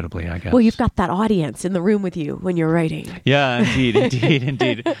 inevitably, I guess. Well, you've got that audience in the room with you when you're writing. Yeah,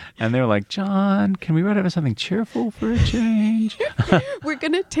 indeed. And they're like, John, can we write about something cheerful for a change? We're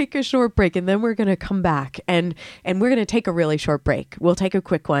going to take a short break, and then we're going to come back, and we're going to take a really short break. We'll take a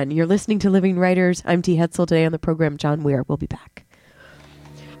quick one. You're listening to Living Writers. I'm T. Hetzel. Today on the program, John Weir. We'll be back.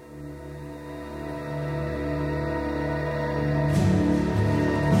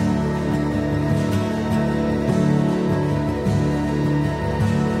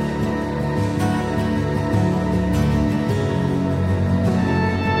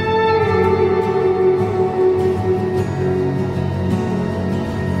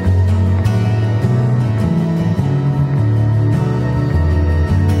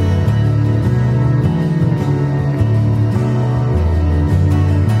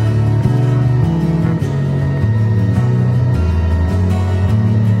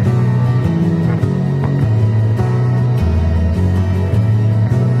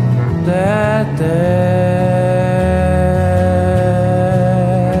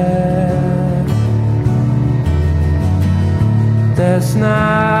 That's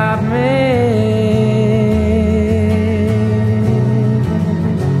not me.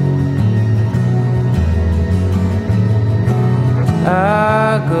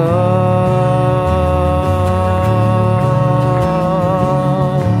 I go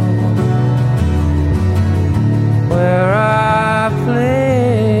where I please.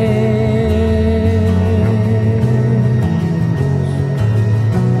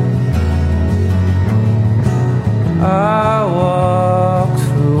 I walk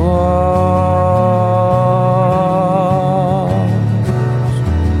through walls.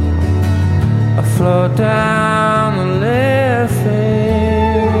 I float down the living.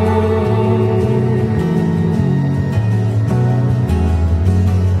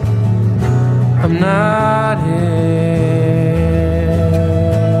 I'm not here.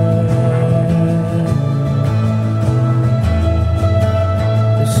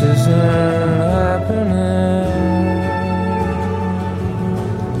 This isn't happening.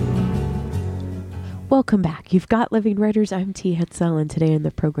 Welcome back. You've got Living Writers. I'm T. Hetzel, and today in the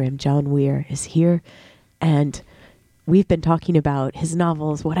program, John Weir is here, and we've been talking about his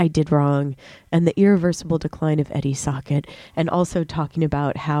novels, What I Did Wrong, and The Irreversible Decline of Eddie Sackett, and also talking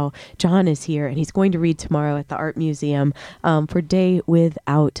about how John is here, and he's going to read tomorrow at the Art Museum for Day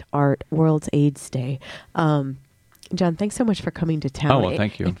Without Art, World's AIDS Day. John, thanks so much for coming to town. Oh, well,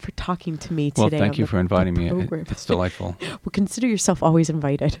 thank you. And for talking to me Well, today. thank you on for inviting me. program. It's delightful. Well, consider yourself always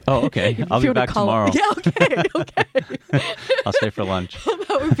invited. Oh, okay. If I'll you be wanna back call- tomorrow. Yeah, okay. I'll stay for lunch.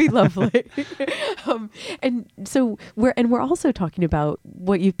 That would be lovely. And so we're also talking about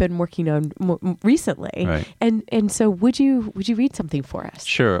what you've been working on recently. Right. And so would you read something for us?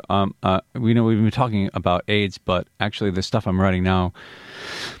 Sure. We know we've been talking about AIDS, but actually the stuff I'm writing now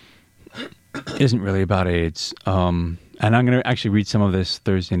isn't really about AIDS. And I'm going to actually read some of this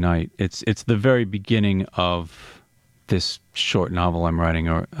Thursday night. It's the very beginning of this short novel I'm writing,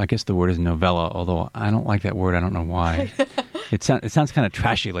 or I guess the word is novella, although I don't like that word. I don't know why. It sounds kind of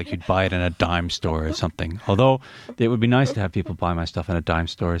trashy, like you'd buy it in a dime store or something. Although it would be nice to have people buy my stuff in a dime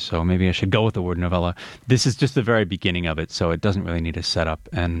store, so maybe I should go with the word novella. This is just the very beginning of it, so it doesn't really need a setup,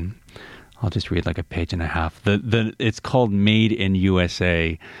 and I'll just read like a page and a half. It's called Made in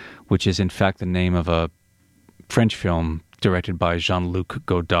USA, which is in fact the name of a French film directed by Jean-Luc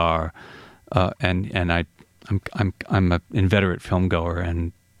Godard, and I'm an inveterate film goer,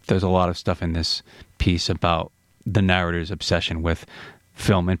 and there's a lot of stuff in this piece about the narrator's obsession with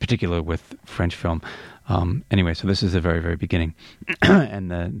film, in particular with French film. Anyway, so this is the very, very beginning, and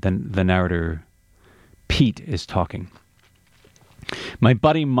the narrator Pete is talking. My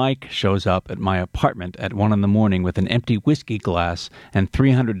buddy Mike shows up at my apartment at 1 a.m. with an empty whiskey glass and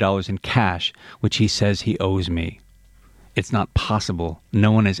 $300 in cash, which he says he owes me. It's not possible.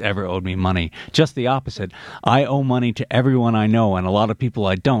 No one has ever owed me money. Just the opposite. I owe money to everyone I know and a lot of people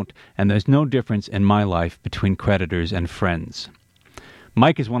I don't, and there's no difference in my life between creditors and friends.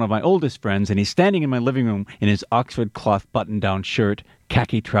 Mike is one of my oldest friends, and he's standing in my living room in his Oxford cloth button-down shirt,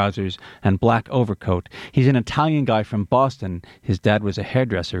 khaki trousers, and black overcoat. He's an Italian guy from Boston. His dad was a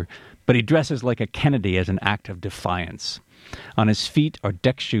hairdresser, but he dresses like a Kennedy as an act of defiance. On his feet are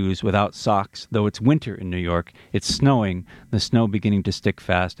deck shoes without socks, though it's winter in New York. It's snowing, the snow beginning to stick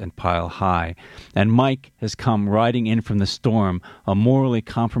fast and pile high. And Mike has come riding in from the storm, a morally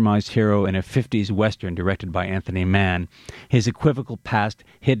compromised hero in a 50s Western directed by Anthony Mann, his equivocal past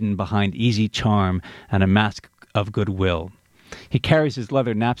hidden behind easy charm and a mask of goodwill. He carries his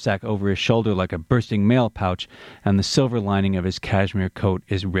leather knapsack over his shoulder like a bursting mail pouch, and the silver lining of his cashmere coat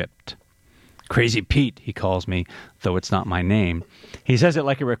is ripped. Crazy Pete, he calls me, though it's not my name. He says it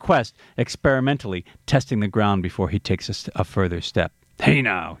like a request, experimentally, testing the ground before he takes a further step. Hey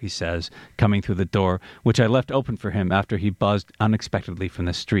now, he says, coming through the door, which I left open for him after he buzzed unexpectedly from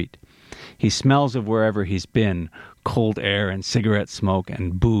the street. He smells of wherever he's been, cold air and cigarette smoke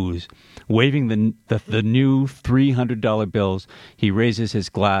and booze. Waving the new $300 bills, he raises his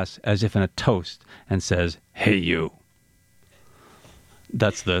glass as if in a toast and says, "Hey you."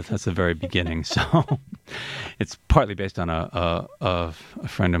 That's the very beginning. So it's partly based on a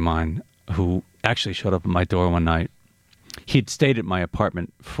friend of mine who actually showed up at my door one night. He'd stayed at my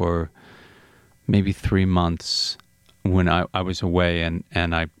apartment for maybe 3 months when I was away, and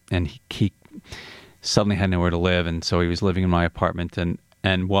he suddenly had nowhere to live, and so he was living in my apartment,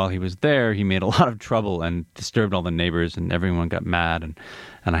 and while he was there, he made a lot of trouble and disturbed all the neighbors, and everyone got mad,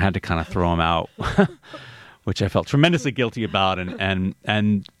 and I had to kind of throw him out. Which I felt tremendously guilty about, and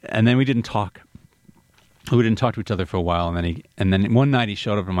then we didn't talk. We didn't talk to each other for a while, and then one night he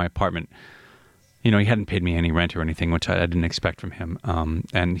showed up in my apartment. You know, he hadn't paid me any rent or anything, which I didn't expect from him.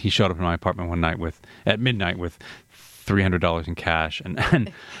 And he showed up in my apartment one night at midnight with $300 in cash,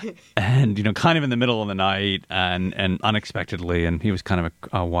 and you know, kind of in the middle of the night, and unexpectedly, and he was kind of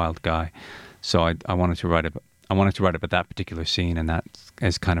a wild guy. So I wanted to write about that particular scene, and that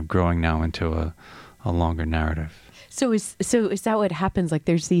is kind of growing now into a longer narrative. So is that what happens? Like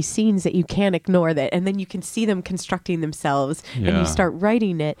there's these scenes that you can't ignore and then you can see them constructing themselves and you start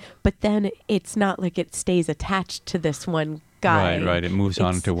writing it, but then it's not like it stays attached to this one guy. Right. It moves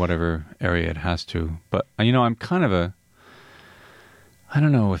on to whatever area it has to. But, you know, I'm kind of I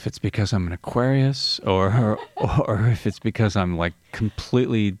don't know if it's because I'm an Aquarius or if it's because I'm like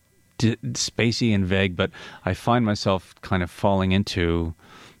completely spacey and vague, but I find myself kind of falling into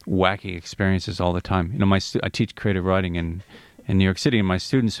wacky experiences all the time. You know, I teach creative writing in New York City, and my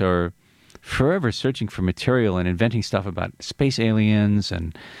students are forever searching for material and inventing stuff about space aliens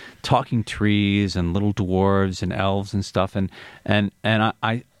and talking trees and little dwarves and elves and stuff. And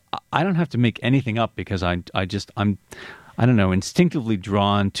I don't have to make anything up because I'm I don't know, instinctively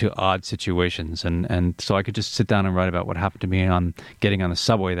drawn to odd situations, and so I could just sit down and write about what happened to me on getting on the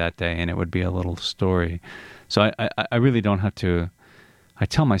subway that day, and it would be a little story. So I really don't have to. I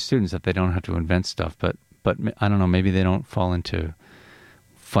tell my students that they don't have to invent stuff, but I don't know, maybe they don't fall into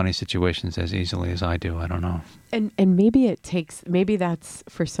funny situations as easily as I do. I don't know. And maybe that's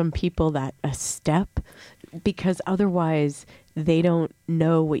for some people that a step, because otherwise they don't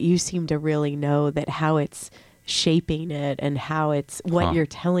know what you seem to really know, that how it's shaping it and how it's what you're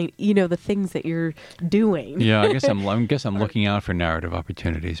telling, you know, the things that you're doing. Yeah, I guess I'm looking out for narrative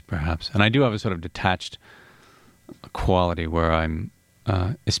opportunities, perhaps. And I do have a sort of detached quality where I'm,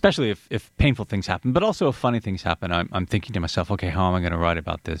 especially if painful things happen, but also if funny things happen, I'm thinking to myself, okay, how am I going to write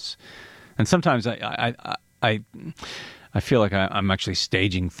about this? And sometimes I feel like I'm actually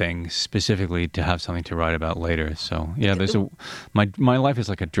staging things specifically to have something to write about later. So yeah, my life is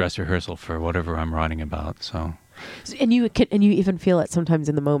like a dress rehearsal for whatever I'm writing about. So. And you even feel it sometimes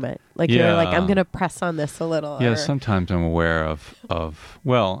in the moment, like you're like, I'm going to press on this a little. Yeah, sometimes I'm aware of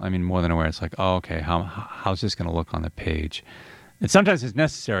well, I mean, more than aware. It's like, oh, okay, how's this going to look on the page? And sometimes it's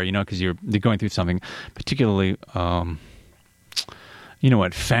necessary, you know, because you're going through something, particularly, you know,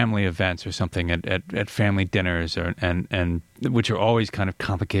 at family events or something, at family dinners, and which are always kind of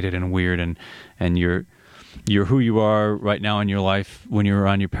complicated and weird, and you're who you are right now in your life when you're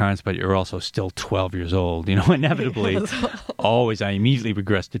around your parents, but you're also still 12 years old. You know, inevitably, I immediately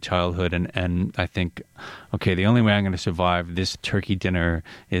regress to childhood, and I think, okay, the only way I'm going to survive this turkey dinner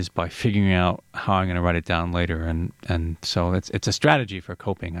is by figuring out how I'm going to write it down later, and so it's a strategy for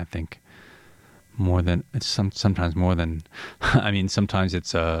coping, I think. Sometimes more than, I mean, sometimes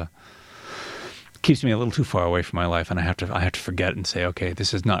it's keeps me a little too far away from my life, and I have to forget and say, okay,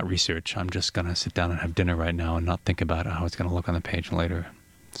 this is not research. I'm just going to sit down and have dinner right now and not think about how it's going to look on the page later.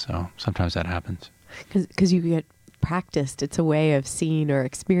 So sometimes that happens. Because you get practiced. It's a way of seeing or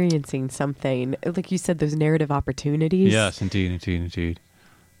experiencing something. Like you said, those narrative opportunities. Yes, indeed.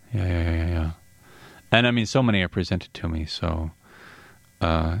 Yeah. And I mean, so many are presented to me. So,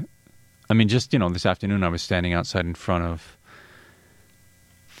 I mean, just, you know, this afternoon I was standing outside in front of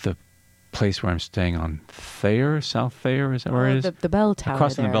the place where I'm staying on Thayer, South Thayer, is that where it is? The bell tower.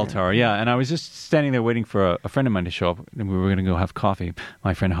 Across from the bell there. tower, yeah. And I was just standing there waiting for a friend of mine to show up, and we were going to go have coffee.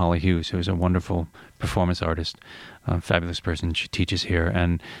 My friend Holly Hughes, who is a wonderful performance artist, fabulous person. She teaches here,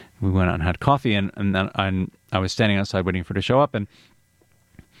 and we went out and had coffee, and then I was standing outside waiting for her to show up, and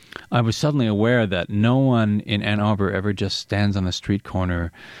I was suddenly aware that no one in Ann Arbor ever just stands on the street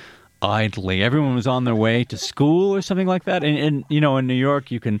corner idly. Everyone was on their way to school or something like that. And you know, in New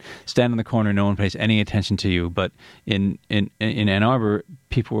York, you can stand in the corner, no one pays any attention to you. But in Ann Arbor,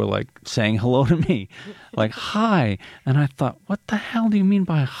 people were like saying hello to me, like hi. And I thought, what the hell do you mean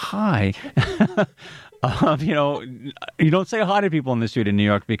by hi? You know, you don't say hi to people in the street in New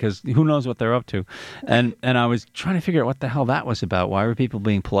York because who knows what they're up to. And I was trying to figure out what the hell that was about. Why were people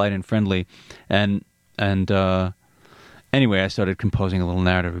being polite and friendly? And anyway, I started composing a little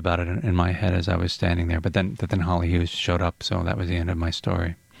narrative about it in my head as I was standing there. But then Holly Hughes showed up, so that was the end of my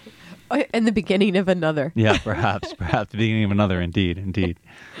story. And the beginning of another. Yeah, perhaps the beginning of another. Indeed.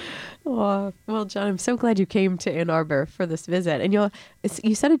 Oh, well, John, I'm so glad you came to Ann Arbor for this visit. And you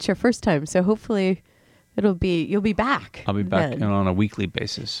said it's your first time, so hopefully you'll be back. I'll be back then. on a weekly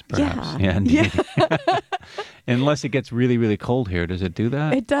basis, perhaps. Yeah. Yeah, indeed. Unless it gets really, really cold here. Does it do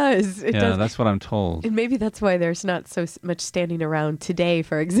that? It does. It does. That's what I'm told. And maybe that's why there's not so much standing around today,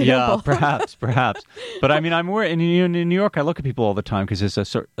 for example. Yeah, perhaps. But I mean, I'm aware in New York, I look at people all the time because there's a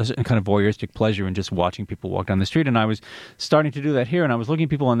certain kind of voyeuristic pleasure in just watching people walk down the street. And I was starting to do that here, and I was looking at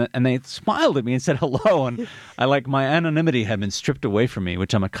people, and they smiled at me and said hello. And my anonymity had been stripped away from me,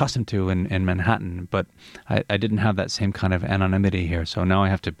 which I'm accustomed to in Manhattan. But I didn't have that same kind of anonymity here. So now I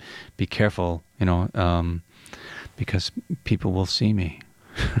have to be careful, because people will see me.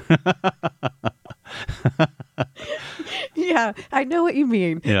 Yeah, I know what you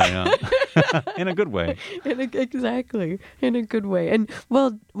mean. Yeah. In a good way. Exactly. In a good way. And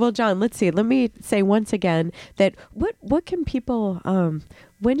well, John, let's see. Let me say once again that what can people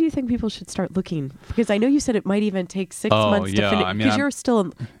when do you think people should start looking? Because I know you said it might even take 6 months to finish because you're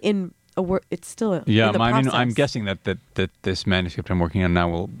still in a work. It's still in the process. I'm guessing that this manuscript I'm working on now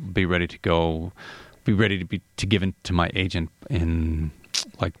will be ready to go, be ready to give in to my agent in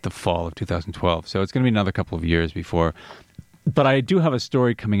like the fall of 2012. So it's going to be another couple of years before. But I do have a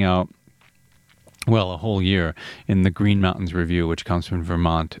story coming out, well, a whole year, in the Green Mountains Review, which comes from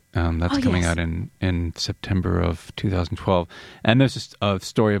Vermont. That's coming out in September of 2012. And there's a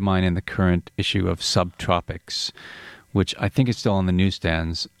story of mine in the current issue of Subtropics, which I think is still on the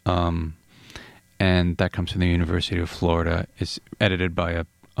newsstands. And that comes from the University of Florida. It's edited by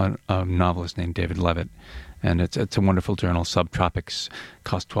a novelist named David Levitt. And it's a wonderful journal. Subtropics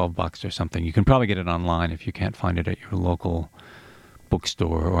costs $12 or something. You can probably get it online if you can't find it at your local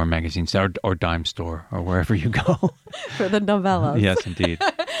bookstore or magazine store or dime store or wherever you go. For the novellas. Yes, indeed.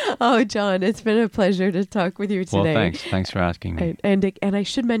 Oh, John, it's been a pleasure to talk with you today. Well, thanks for asking me. And I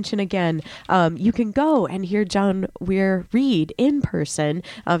should mention again, you can go and hear John Weir read in person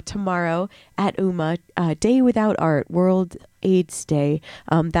tomorrow at UMA, Day Without Art, World AIDS Day.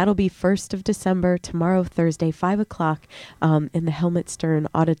 That'll be 1st of December, tomorrow, Thursday, 5 o'clock in the Helmut Stern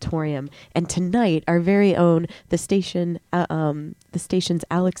Auditorium. And tonight, our very own, the station's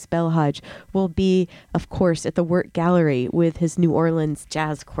Alex Belhaj will be, of course, at the Wirt Gallery with his New Orleans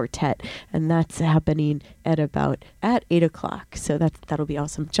Jazz Quartet. And that's happening at 8 o'clock. So that'll be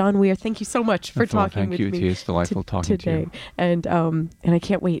awesome. John Weir, thank you so much for talking with me. Thank you. It's delightful talking today. to you. And I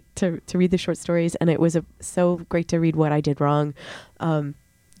can't wait to read the short stories. And it was so great to read What I Did Wrong.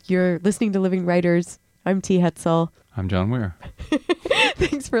 You're listening to Living Writers. I'm T. Hetzel. I'm John Weir.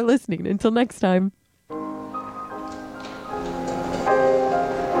 Thanks for listening. Until next time.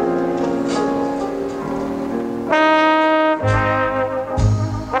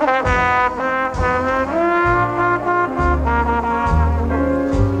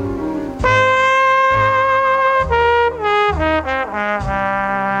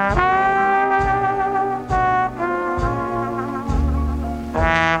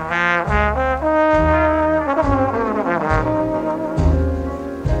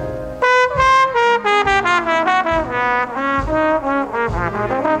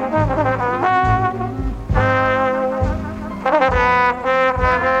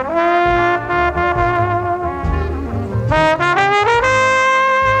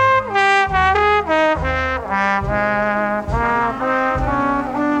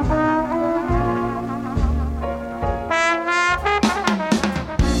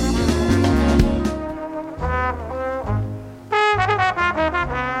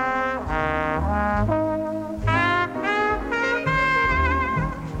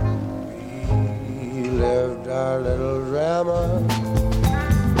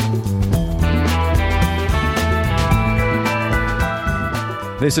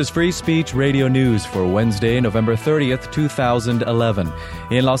 This is Free Speech Radio News for Wednesday, November 30th, 2011.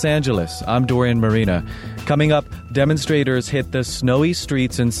 In Los Angeles, I'm Dorian Marina. Coming up, demonstrators hit the snowy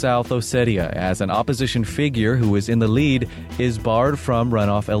streets in South Ossetia as an opposition figure who is in the lead is barred from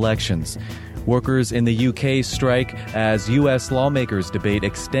runoff elections. Workers in the UK strike as U.S. lawmakers debate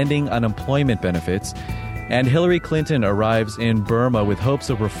extending unemployment benefits. And Hillary Clinton arrives in Burma with hopes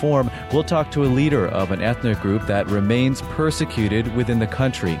of reform. We'll talk to a leader of an ethnic group that remains persecuted within the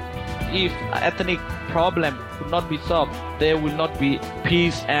country. If ethnic problem could not be solved, there will not be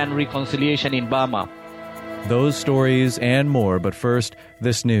peace and reconciliation in Burma. Those stories and more, but first,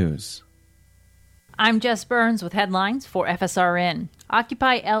 this news. I'm Jess Burns with headlines for FSRN.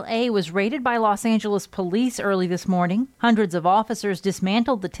 Occupy LA was raided by Los Angeles police early this morning. Hundreds of officers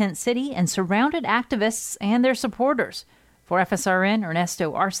dismantled the tent city and surrounded activists and their supporters. For FSRN,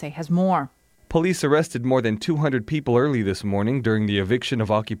 Ernesto Arce has more. Police arrested more than 200 people early this morning during the eviction of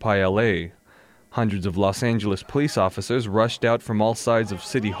Occupy LA. Hundreds of Los Angeles police officers rushed out from all sides of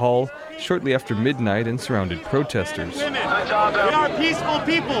City Hall shortly after midnight and surrounded protesters. We are peaceful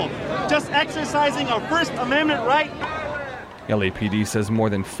people, just exercising our First Amendment right. LAPD says more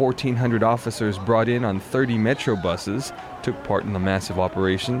than 1,400 officers brought in on 30 Metro buses took part in the massive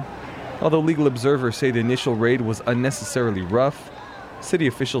operation. Although legal observers say the initial raid was unnecessarily rough, city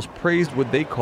officials praised what they call